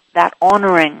about that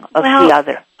honoring of the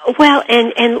other. Well,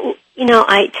 and you know,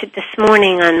 this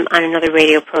morning on another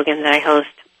radio program that I host,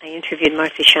 I interviewed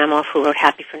Marcy Shamoff, who wrote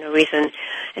Happy for No Reason,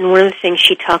 and one of the things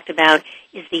she talked about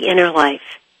is the inner life,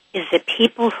 is that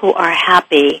people who are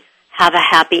happy have a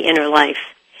happy inner life.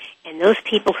 And those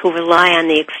people who rely on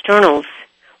the externals,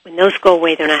 when those go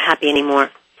away, they're not happy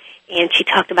anymore. And she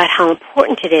talked about how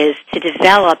important it is to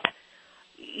develop,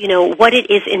 you know, what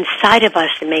it is inside of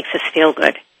us that makes us feel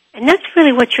good. And that's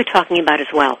really what you're talking about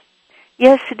as well.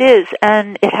 Yes, it is,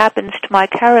 and it happens to my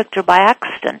character by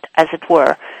accident, as it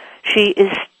were. She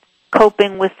is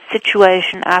coping with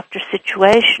situation after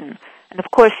situation. And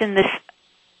of course, in this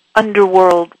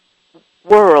underworld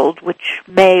world, which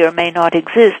may or may not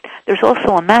exist, there's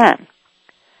also a man.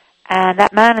 And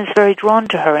that man is very drawn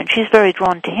to her, and she's very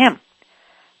drawn to him.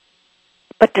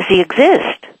 But does he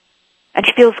exist? And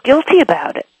she feels guilty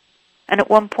about it. And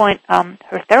at one point,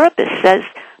 her therapist says,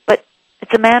 but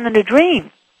it's a man in a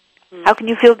dream. How can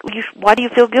you feel, why do you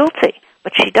feel guilty?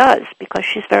 But she does, because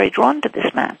she's very drawn to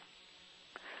this man.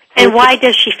 So and why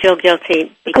does she feel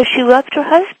guilty? Because she loved her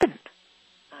husband.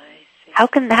 How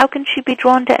can she be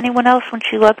drawn to anyone else when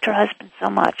she loved her husband so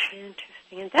much?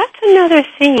 Interesting. And that's another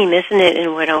theme, isn't it,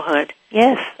 in widowhood?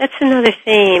 Yes. That's another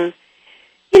theme.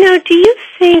 You know, do you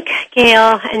think,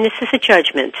 Gail, and this is a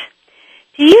judgment,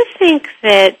 do you think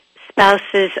that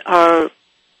spouses are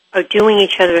doing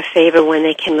each other a favor when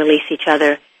they can release each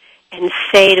other and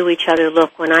say to each other,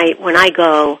 look, when I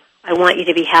go, I want you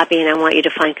to be happy and I want you to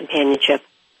find companionship?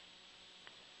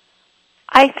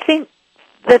 I think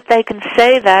that they can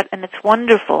say that, and it's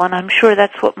wonderful, and I'm sure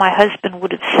that's what my husband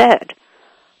would have said.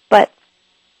 But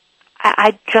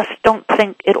I just don't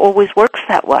think it always works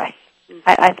that way.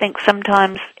 I think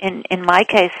sometimes, in my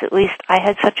case at least, I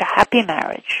had such a happy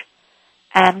marriage,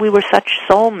 and we were such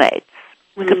soulmates.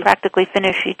 We could practically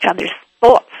finish each other's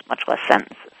thoughts, much less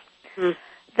sentences,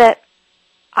 that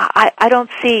I don't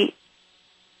see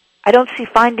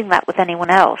finding that with anyone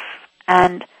else,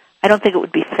 and I don't think it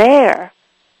would be fair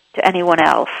to anyone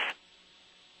else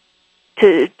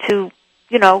to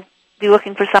be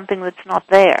looking for something that's not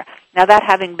there. Now, that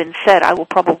having been said, I will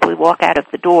probably walk out of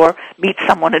the door, meet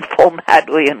someone, and fall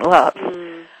madly in love.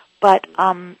 But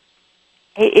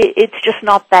it's just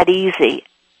not that easy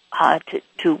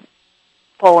to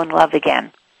fall in love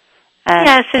again. And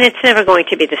yes, and it's never going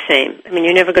to be the same. I mean,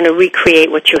 you're never going to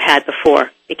recreate what you had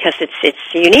before because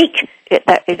it's unique,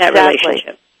 that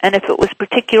relationship. And if it was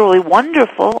particularly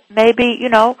wonderful, maybe,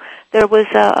 there was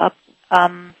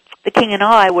The King and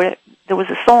I, where there was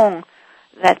a song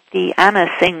that the Anna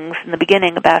sings in the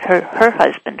beginning about her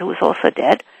husband, who was also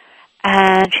dead,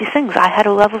 and she sings, "I had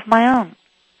a love of my own."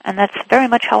 And that's very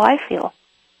much how I feel.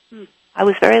 I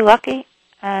was very lucky,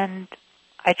 and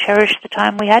I cherish the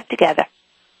time we had together.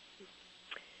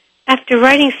 After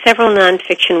writing several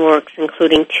nonfiction works,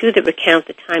 including 2 that recount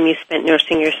the time you spent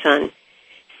nursing your son,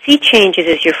 Sea Changes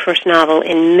is your first novel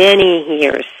in many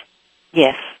years.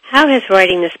 Yes. How has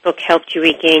writing this book helped you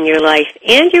regain your life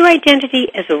and your identity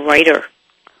as a writer?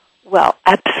 Well,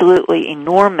 absolutely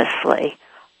enormously,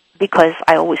 because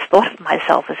I always thought of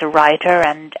myself as a writer,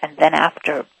 and then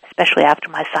especially after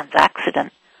my son's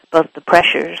accident, both the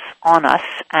pressures on us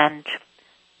and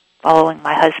following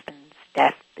my husband's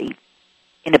death, the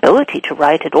inability to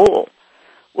write at all,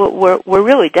 were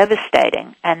really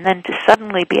devastating. And then to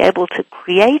suddenly be able to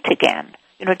create again,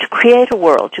 to create a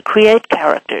world, to create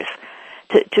characters,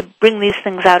 to bring these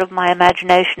things out of my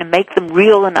imagination and make them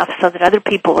real enough so that other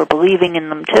people are believing in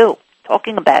them too,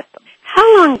 talking about them.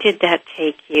 How long did that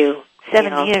take you?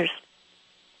 7 years.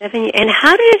 7 years. And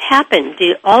how did it happen?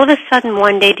 All of a sudden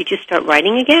one day did you start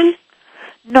writing again?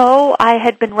 No, I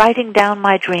had been writing down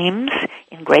my dreams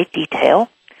in great detail,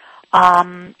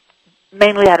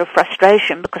 mainly out of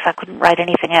frustration because I couldn't write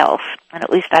anything else. And at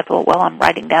least I thought, well, I'm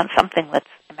writing down something that's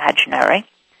imaginary.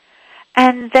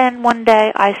 And then one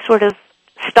day I sort of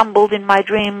stumbled in my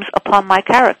dreams upon my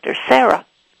character, Sarah,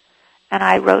 and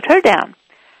I wrote her down.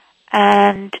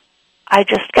 And I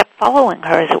just kept following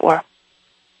her, as it were,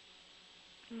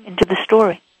 into the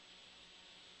story.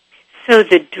 So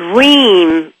the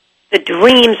dreams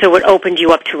are what opened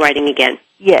you up to writing again?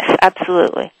 Yes,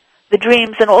 absolutely. The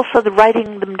dreams, and also the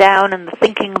writing them down and the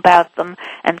thinking about them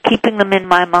and keeping them in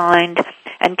my mind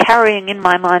and carrying in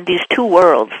my mind these 2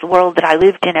 worlds, the world that I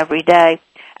lived in every day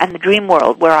and the dream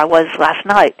world where I was last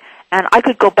night. And I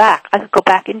could go back. I could go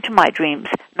back into my dreams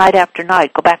night after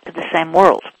night, go back to the same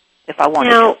world if I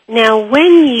wanted to. Now,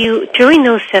 during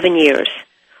those 7 years,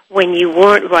 when you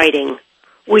weren't writing,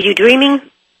 were you dreaming?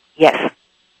 Yes,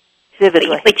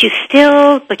 vividly. But you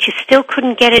still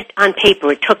couldn't get it on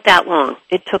paper. It took that long.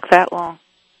 It took that long.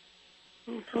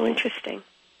 How interesting.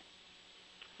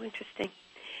 How interesting.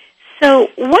 So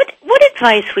what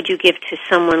advice would you give to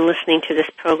someone listening to this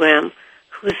program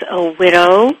who's a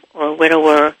widow or a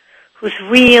widower who's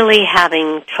really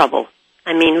having trouble?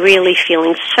 I mean, really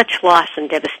feeling such loss and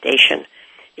devastation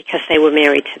because they were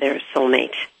married to their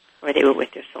soulmate or they were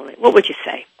with their soulmate. What would you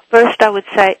say? First, I would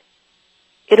say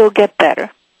it'll get better,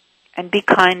 and be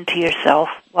kind to yourself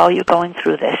while you're going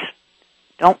through this.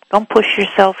 Don't push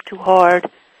yourself too hard.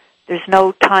 There's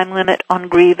no time limit on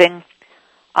grieving.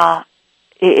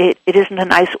 It isn't a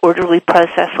nice orderly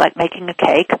process like making a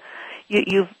cake.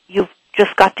 You've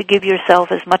just got to give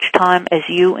yourself as much time as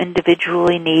you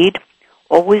individually need,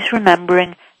 always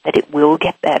remembering that it will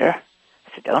get better.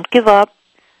 So don't give up,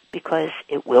 because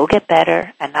it will get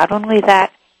better. And not only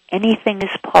that, anything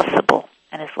is possible.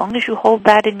 And as long as you hold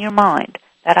that in your mind,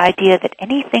 that idea that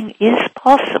anything is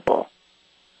possible,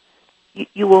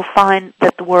 you will find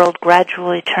that the world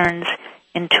gradually turns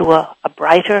into a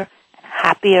brighter and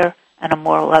happier and a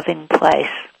more loving place.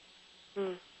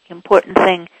 The important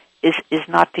thing is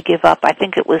not to give up. I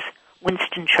think it was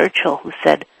Winston Churchill who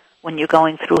said, when you're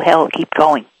going through hell, keep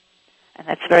going. And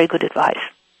that's very good advice.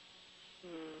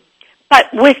 But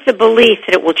with the belief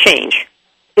that it will change.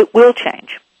 It will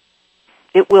change.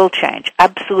 It will change.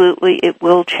 Absolutely, it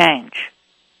will change.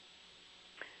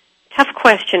 Tough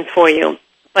question for you,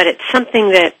 but it's something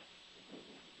that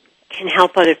can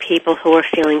help other people who are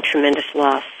feeling tremendous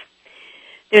loss.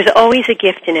 There's always a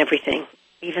gift in everything,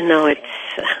 even though it's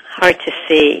hard to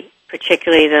see,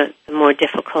 particularly the more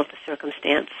difficult the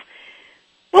circumstance.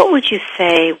 What would you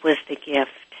say was the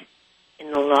gift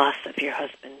in the loss of your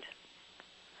husband?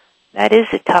 That is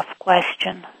a tough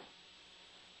question.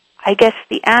 I guess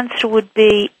the answer would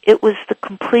be it was the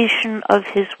completion of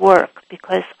his work,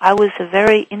 because I was a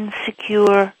very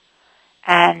insecure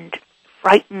and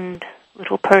frightened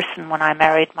little person when I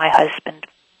married my husband.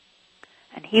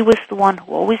 And he was the one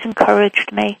who always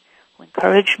encouraged me, who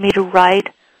encouraged me to write,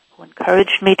 who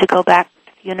encouraged me to go back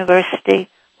to the university,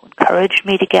 who encouraged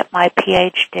me to get my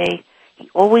PhD. He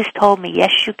always told me,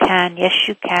 yes, you can, yes,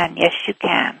 you can, yes, you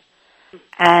can.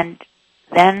 And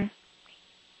then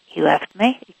he left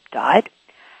me. He died.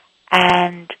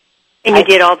 And you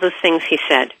did all those things he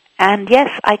said. And yes,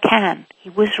 I can. He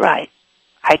was right.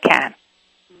 I can.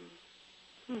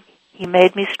 He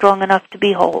made me strong enough to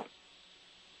be whole.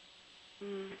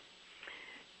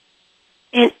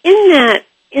 And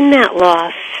in that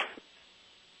loss,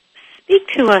 speak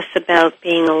to us about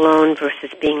being alone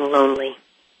versus being lonely.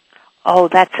 Oh,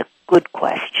 that's a good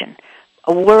question.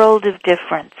 A world of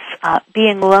difference.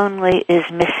 Being lonely is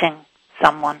missing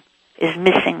someone, is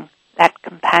missing that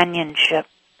companionship.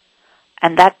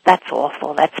 And that's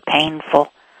awful. That's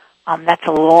painful. That's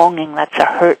a longing. That's a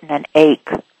hurt and an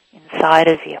ache inside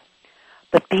of you.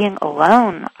 But being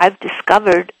alone, I've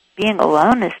discovered being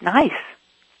alone is nice.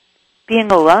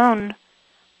 Being alone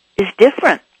is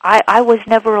different. I was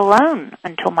never alone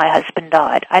until my husband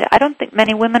died. I don't think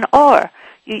many women are.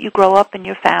 You grow up in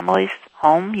your family's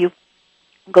home. You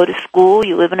go to school.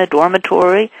 You live in a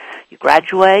dormitory. You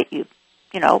graduate. You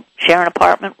share an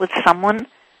apartment with someone,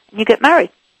 and you get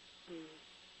married.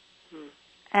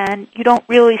 And you don't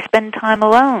really spend time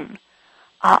alone.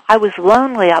 I was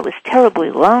lonely. I was terribly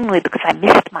lonely because I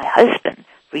missed my husband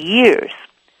for years.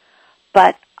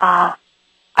 But I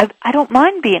don't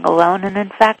mind being alone, and in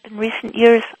fact, in recent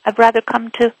years, I've rather come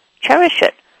to cherish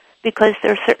it, because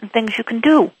there are certain things you can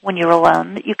do when you're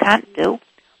alone that you can't do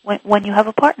when you have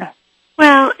a partner.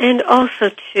 Well, and also,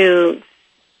 too,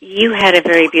 you had a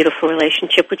very beautiful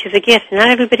relationship, which is a gift. Not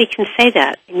everybody can say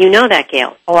that, and you know that,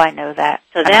 Gail. Oh, I know that.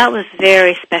 So that was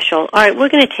very special. All right, we're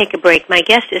going to take a break. My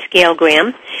guest is Gail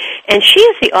Graham, and she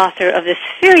is the author of this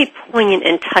very poignant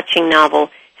and touching novel,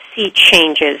 Sea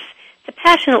Changes. It's a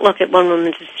passionate look at one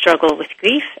woman's struggle with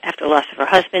grief after the loss of her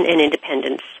husband and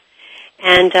independence.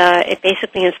 And it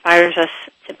basically inspires us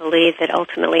to believe that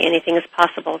ultimately anything is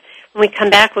possible. When we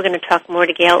come back, we're going to talk more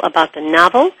to Gail about the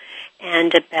novel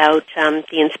and about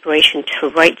the inspiration to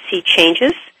write Sea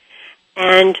Changes,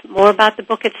 and more about the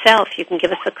book itself. You can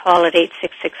give us a call at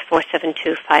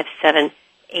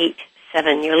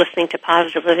 866-472-5787. You're listening to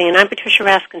Positive Living, and I'm Patricia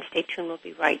Raskin. Stay tuned. We'll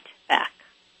be right back.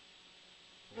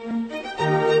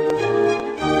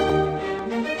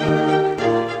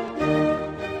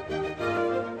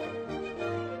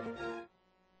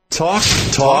 Talk,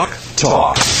 talk,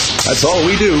 talk. That's all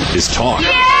we do is talk.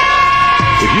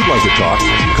 If you'd like to talk,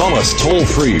 call us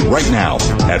toll-free right now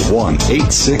at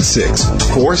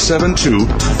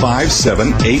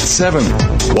 1-866-472-5787.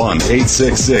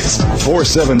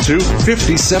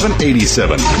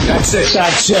 1-866-472-5787. That's it.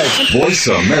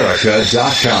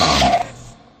 VoiceAmerica.com.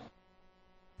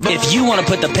 If you want to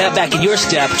put the pep back in your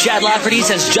step, Chad Lafferty's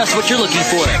has just what you're looking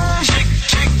for.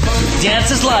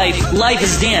 Dance is life. Life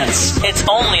is dance. It's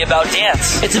only about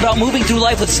dance. It's about moving through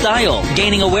life with style,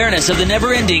 gaining awareness of the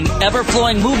never-ending,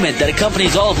 ever-flowing movement that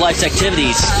accompanies all of life's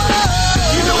activities.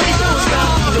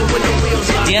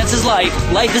 Dance is life.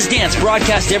 Life is dance.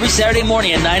 Broadcast every Saturday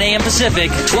morning at 9 a.m.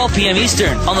 Pacific, 12 p.m.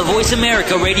 Eastern on the Voice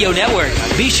America Radio Network.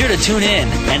 Be sure to tune in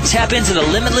and tap into the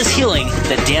limitless healing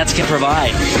that dance can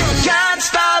provide. Can't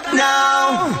stop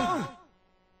now.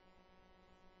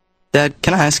 Dad,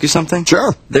 can I ask you something?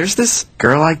 Sure. There's this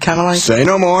girl I kind of like. Say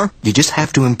no more. You just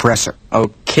have to impress her.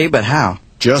 Okay, but how?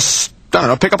 Just, I don't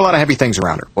know, pick up a lot of heavy things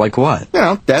around her. Like what?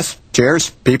 Desks, chairs,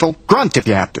 people. Grunt if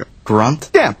you have to. Grunt?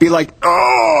 Yeah, be like,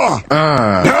 oh!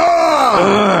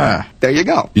 There you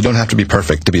go. You don't have to be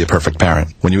perfect to be a perfect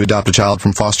parent. When you adopt a child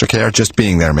from foster care, just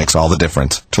being there makes all the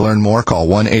difference. To learn more, call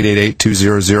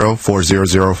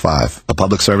 1-888-200-4005. A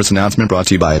public service announcement brought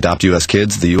to you by Adopt U.S.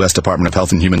 Kids, the U.S. Department of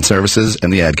Health and Human Services,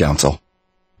 and the Ad Council.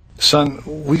 Son,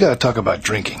 we gotta talk about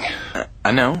drinking.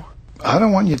 I know. I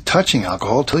don't want you touching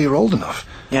alcohol till you're old enough.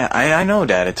 Yeah, I know,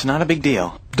 Dad. It's not a big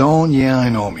deal. Don't I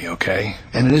know me, okay?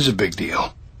 And it is a big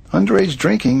deal. Underage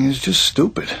drinking is just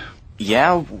stupid.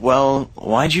 Yeah, well,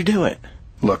 why'd you do it?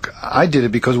 Look, I did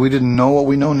it because we didn't know what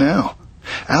we know now.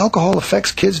 Alcohol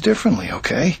affects kids differently,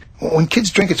 okay? When kids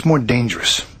drink, it's more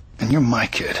dangerous. And you're my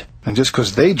kid. And just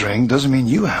because they drink doesn't mean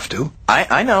you have to.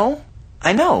 I know.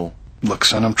 Look,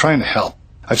 son, I'm trying to help.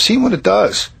 I've seen what it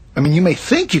does. I mean, you may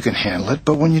think you can handle it,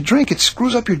 but when you drink, it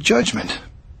screws up your judgment.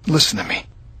 Listen to me.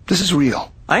 This is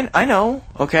real. I know,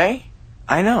 okay?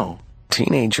 I know.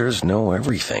 Teenagers know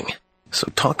everything. So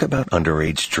talk about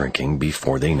underage drinking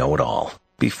before they know it all.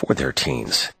 before they're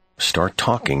teens. Start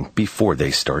talking before they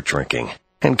start drinking.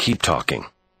 And keep talking.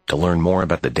 To learn more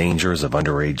about the dangers of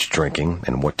underage drinking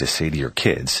and what to say to your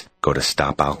kids, go to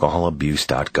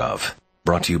stopalcoholabuse.gov.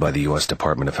 Brought to you by the U.S.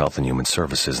 Department of Health and Human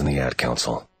Services and the Ad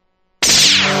Council.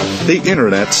 The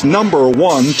Internet's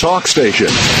 #1 talk station.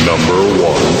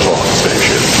 #1 talk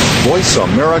station.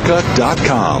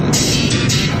 VoiceAmerica.com.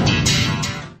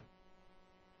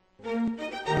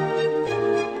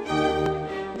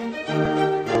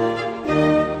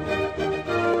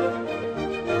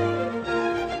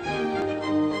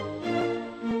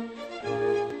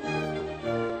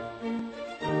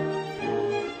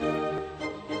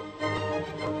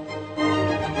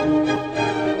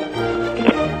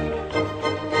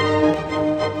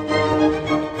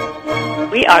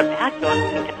 We are back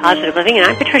welcome to Positive Living, and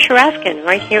I'm Patricia Raskin,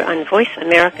 right here on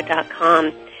VoiceAmerica.com.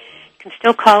 You can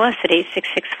still call us at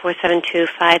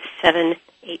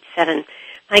 866-472-5787.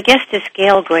 My guest is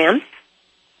Gail Graham.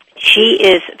 She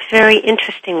is a very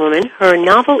interesting woman. Her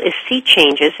novel is Sea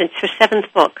Changes. It's her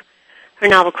 7th book. Her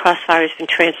novel, Crossfire, has been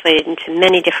translated into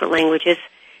many different languages.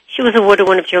 She was awarded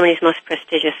one of Germany's most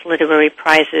prestigious literary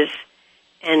prizes,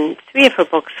 and 3 of her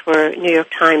books were New York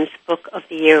Times Book of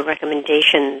the Year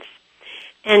recommendations.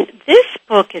 And this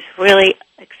book really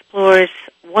explores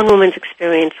one woman's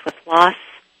experience with loss,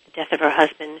 the death of her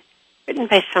husband, written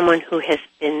by someone who has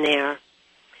been there.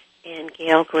 And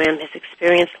Gail Graham has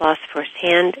experienced loss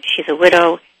firsthand. She's a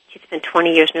widow. She's spent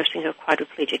 20 years nursing her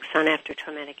quadriplegic son after a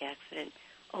traumatic accident,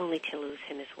 only to lose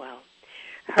him as well.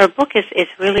 Her book is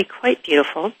really quite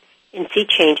beautiful. In Sea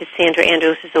Changes, Sandra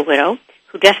Andrews is a widow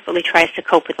who desperately tries to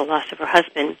cope with the loss of her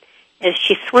husband. As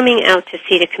she's swimming out to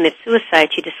sea to commit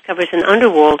suicide, she discovers an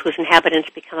underworld whose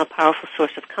inhabitants become a powerful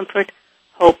source of comfort,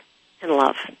 hope, and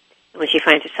love. And when she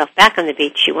finds herself back on the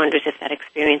beach, she wonders if that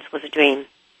experience was a dream.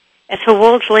 As her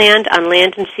worlds on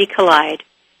land and sea collide,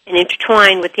 and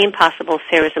intertwine with the impossible,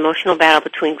 Sarah's emotional battle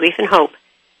between grief and hope,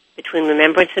 between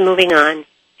remembrance and moving on,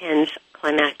 ends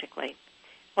climactically.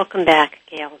 Welcome back,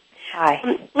 Gail. Hi.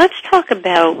 Let's talk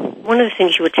about one of the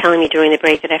things you were telling me during the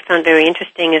break that I found very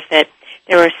interesting is that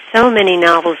there are so many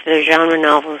novels that are genre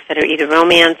novels that are either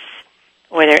romance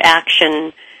or they're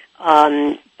action,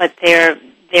 but they're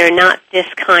not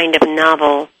this kind of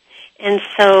novel. And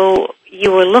so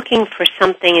you were looking for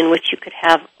something in which you could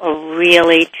have a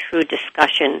really true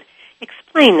discussion.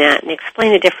 Explain that and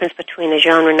explain the difference between a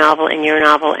genre novel and your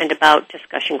novel and about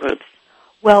discussion groups.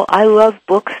 Well, I love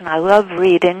books and I love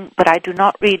reading, but I do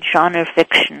not read genre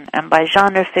fiction. And by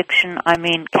genre fiction, I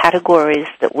mean categories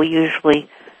that we usually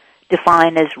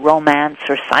define as romance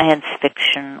or science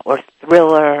fiction or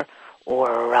thriller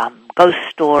or ghost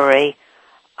story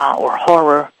or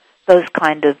horror, those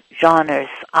kind of genres.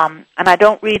 And I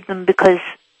don't read them because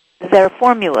they're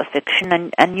formula fiction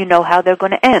and you know how they're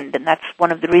going to end. And that's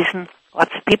one of the reasons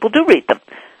lots of people do read them,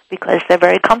 because they're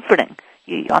very comforting.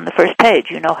 On the first page,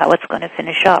 you know how it's going to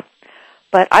finish up.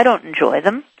 But I don't enjoy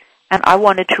them, and I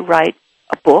wanted to write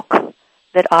a book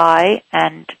that I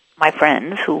and my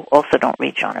friends, who also don't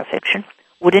read genre fiction,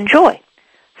 would enjoy.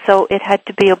 So it had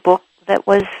to be a book that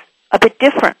was a bit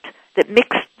different, that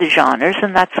mixed the genres,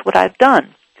 and that's what I've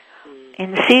done.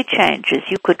 In Sea Changes,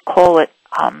 you could call it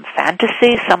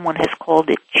fantasy. Someone has called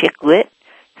it chick lit.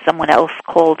 Someone else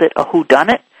called it a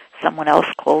whodunit. Someone else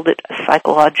called it a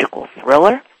psychological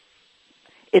thriller.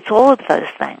 It's all of those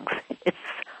things. It's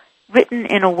written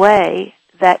in a way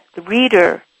that the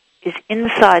reader is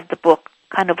inside the book,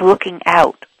 kind of looking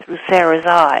out through Sarah's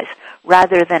eyes,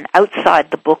 rather than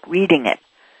outside the book reading it,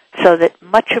 so that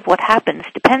much of what happens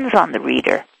depends on the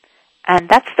reader. And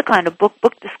that's the kind of book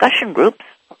discussion groups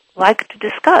like to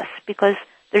discuss, because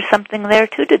there's something there,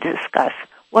 too, to discuss.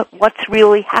 What's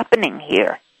really happening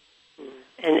here?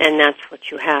 And that's what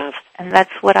you have. And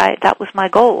that was my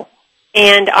goal.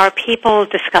 And are people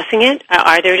discussing it?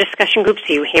 Are there discussion groups?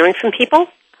 Are you hearing from people?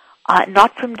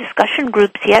 Not from discussion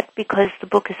groups yet, because the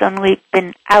book has only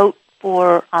been out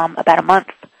for about a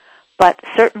month. But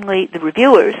certainly the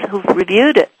reviewers who've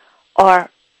reviewed it are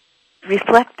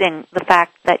reflecting the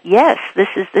fact that, yes, this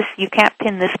you can't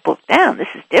pin this book down.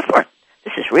 This is different.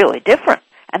 This is really different.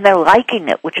 And they're liking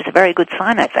it, which is a very good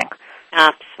sign, I think.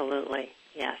 Absolutely,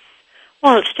 yes.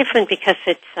 Well, it's different because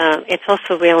it's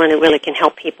also real and it really can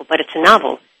help people, but it's a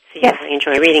novel, so you really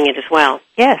enjoy reading it as well.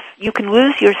 Yes, you can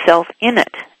lose yourself in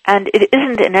it, and it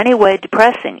isn't in any way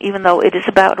depressing, even though it is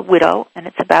about a widow and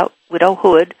it's about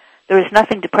widowhood. There is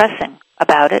nothing depressing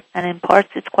about it, and in parts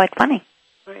it's quite funny.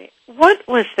 Right. What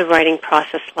was the writing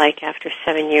process like after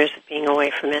 7 years of being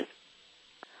away from it?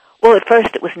 Well, at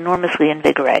first it was enormously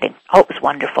invigorating. Oh, it was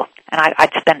wonderful. And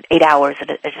I'd spend 8 hours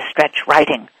at a stretch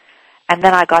writing. And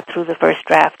then I got through the first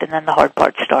draft, and then the hard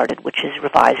part started, which is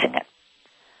revising it.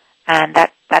 And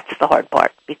that's the hard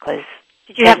part, because...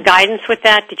 Did you have guidance with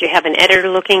that? Did you have an editor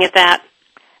looking at that?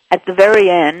 At the very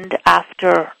end,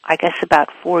 after, I guess, about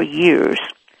 4 years,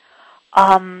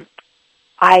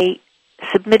 I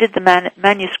submitted the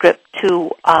manuscript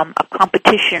to a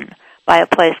competition by a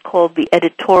place called the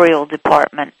Editorial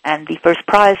Department, and the first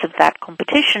prize of that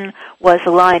competition was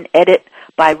a line edit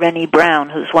by Rennie Brown,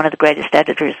 who's one of the greatest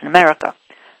editors in America.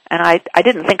 And I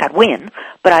didn't think I'd win,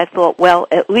 but I thought, well,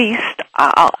 at least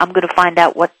I'm going to find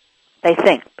out what they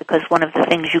think, because one of the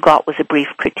things you got was a brief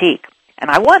critique, and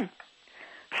I won.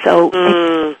 So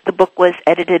the book was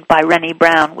edited by Rennie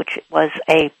Brown, which was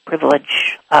a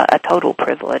privilege, a total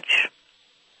privilege,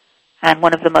 and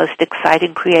one of the most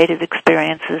exciting creative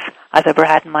experiences I've ever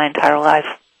had in my entire life.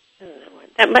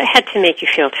 That had to make you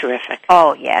feel terrific.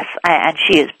 Oh, yes, and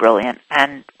she is brilliant,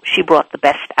 and she brought the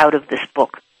best out of this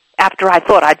book. After I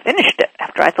thought I'd finished it,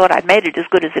 after I thought I'd made it as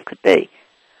good as it could be,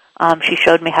 she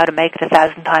showed me how to make it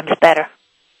 1,000 times better.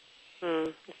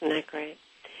 Isn't that great?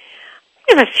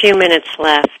 We have a few minutes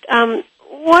left.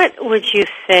 What would you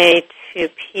say to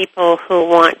people who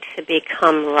want to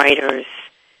become writers?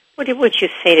 What would you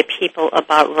say to people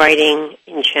about writing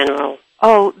in general?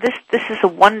 Oh, this is a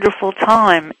wonderful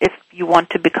time if you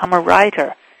want to become a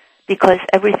writer, because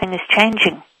everything is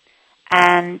changing,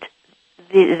 and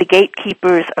the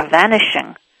gatekeepers are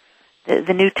vanishing.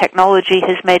 The new technology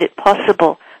has made it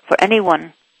possible for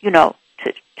anyone, to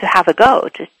have a go,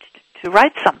 to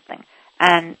write something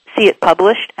and see it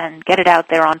published and get it out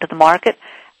there onto the market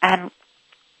and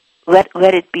let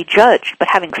it be judged. But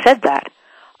having said that,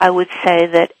 I would say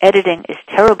that editing is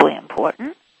terribly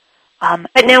important.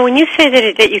 But now when you say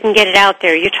that you can get it out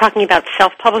there, you're talking about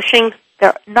self-publishing?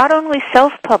 There not only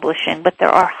self-publishing, but there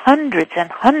are hundreds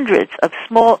and hundreds of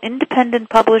small independent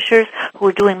publishers who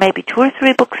are doing maybe 2 or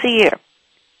 3 books a year.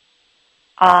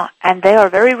 And they are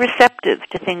very receptive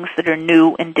to things that are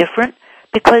new and different,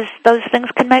 because those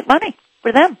things can make money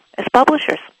for them as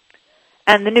publishers.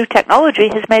 And the new technology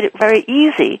has made it very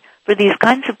easy for these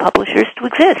kinds of publishers to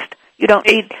exist. You don't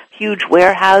need huge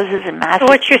warehouses and massive...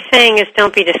 So what you're saying is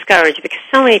don't be discouraged, because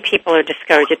so many people are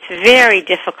discouraged. It's very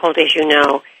difficult, as you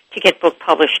know, to get book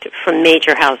published from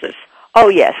major houses. Oh,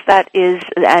 yes, that is,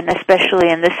 and especially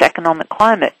in this economic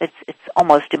climate, it's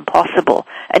almost impossible.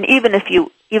 And even if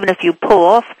you pull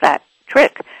off that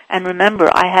trick, and remember,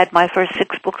 I had my first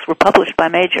 6 books were published by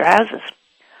major houses,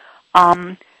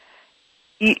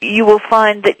 you will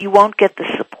find that you won't get the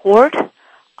support,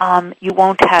 you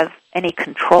won't have any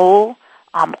control.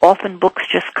 Often books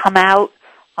just come out,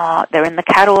 they're in the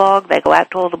catalog, they go out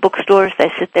to all the bookstores, they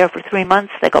sit there for 3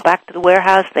 months, they go back to the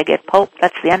warehouse, they get pulp,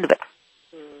 that's the end of it.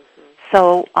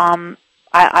 So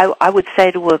I would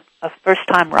say to a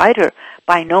first-time writer,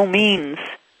 by no means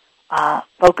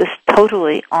focus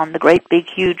totally on the great, big,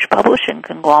 huge publishing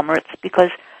conglomerates,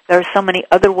 because there are so many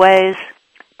other ways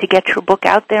to get your book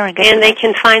out there. And they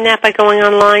can find that by going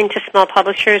online to small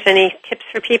publishers. Any tips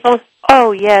for people?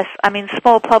 Oh, yes. I mean,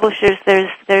 small publishers, there's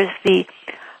the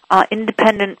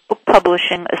Independent Book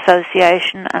Publishing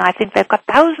Association, and I think they've got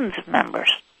thousands of members.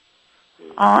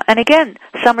 And again,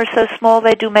 some are so small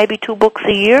they do maybe 2 books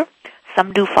a year.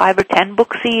 Some do 5 or 10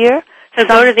 books a year. So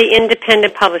go to the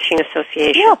Independent Publishing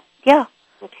Association. Yeah.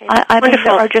 Okay. I mean,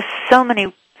 there are just so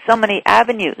many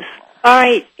avenues. All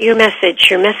right, your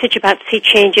message about sea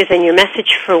changes, and your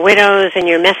message for widows, and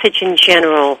your message in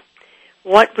general.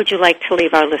 What would you like to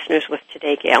leave our listeners with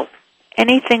today, Gail?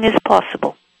 Anything is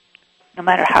possible. No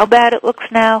matter how bad it looks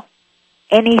now,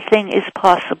 anything is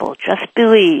possible. Just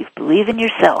believe. Believe in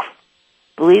yourself.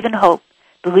 Believe in hope.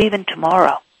 Believe in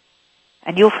tomorrow.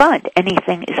 And you'll find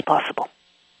anything is possible.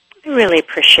 I really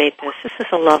appreciate this. This is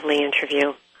a lovely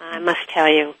interview. I must tell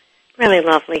you. Really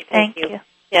lovely. Thank you.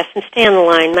 Yes, and stay on the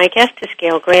line. My guest is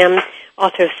Gail Graham,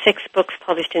 author of 6 books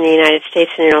published in the United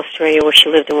States and in Australia, where she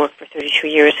lived and worked for 32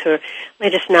 years. Her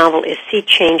latest novel is Sea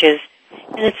Changes,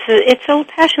 and it's a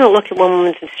passionate look at one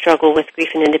woman's struggle with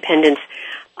grief and independence.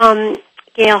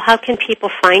 Gail, how can people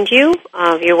find you?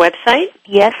 Your website?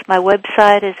 Yes, my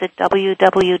website is at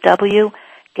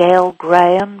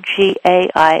www.gailgraham,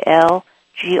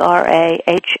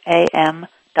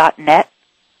 GailGraham.net.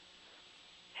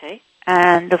 Okay.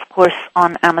 And, of course,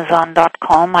 on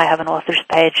Amazon.com, I have an author's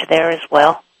page there as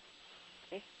well.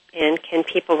 Okay. And can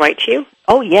people write to you?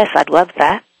 Oh, yes, I'd love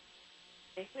that.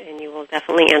 Okay. And you will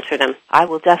definitely answer them? I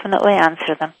will definitely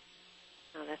answer them.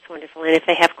 Oh, that's wonderful. And if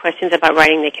they have questions about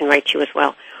writing, they can write you as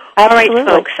well. All right,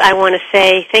 folks, I want to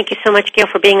say thank you so much, Gail,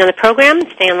 for being on the program.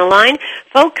 Stay on the line.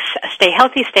 Folks, stay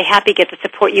healthy, stay happy, get the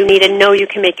support you need, and know you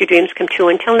can make your dreams come true.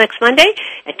 Until next Monday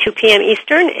at 2 p.m.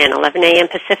 Eastern and 11 a.m.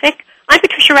 Pacific, I'm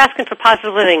Patricia Raskin for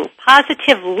Positive Living.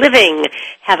 Positive Living.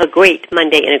 Have a great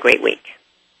Monday and a great week.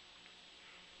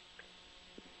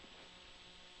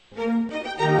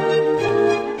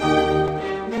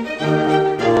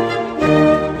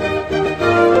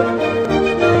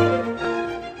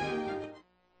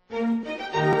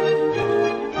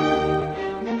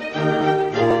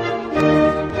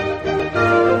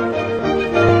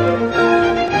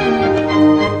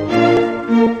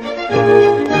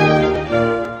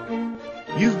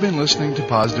 You've been listening to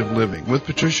Positive Living with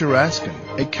Patricia Raskin,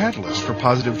 a catalyst for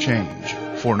positive change.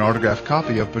 For an autographed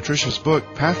copy of Patricia's book,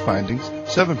 Pathfindings,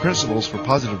 7 Principles for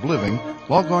Positive Living,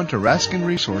 log on to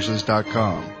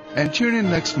RaskinResources.com. And tune in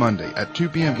next Monday at 2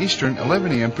 p.m. Eastern,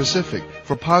 11 a.m. Pacific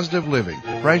for Positive Living,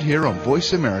 right here on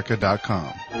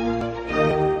VoiceAmerica.com.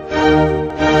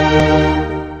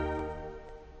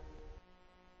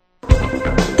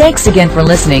 Thanks again for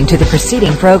listening to the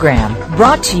preceding program,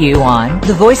 brought to you on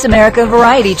the Voice America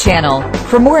Variety Channel.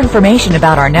 For more information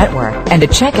about our network and to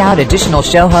check out additional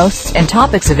show hosts and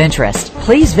topics of interest,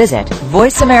 please visit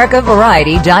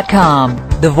VoiceAmericaVariety.com.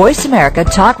 The Voice America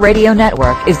Talk Radio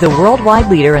Network is the worldwide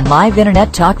leader in live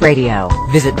Internet talk radio.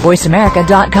 Visit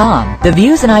VoiceAmerica.com. The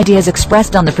views and ideas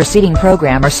expressed on the preceding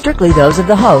program are strictly those of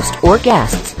the host or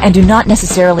guests and do not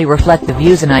necessarily reflect the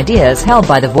views and ideas held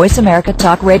by the Voice America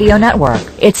Talk Radio Network,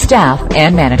 its staff,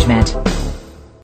 and management.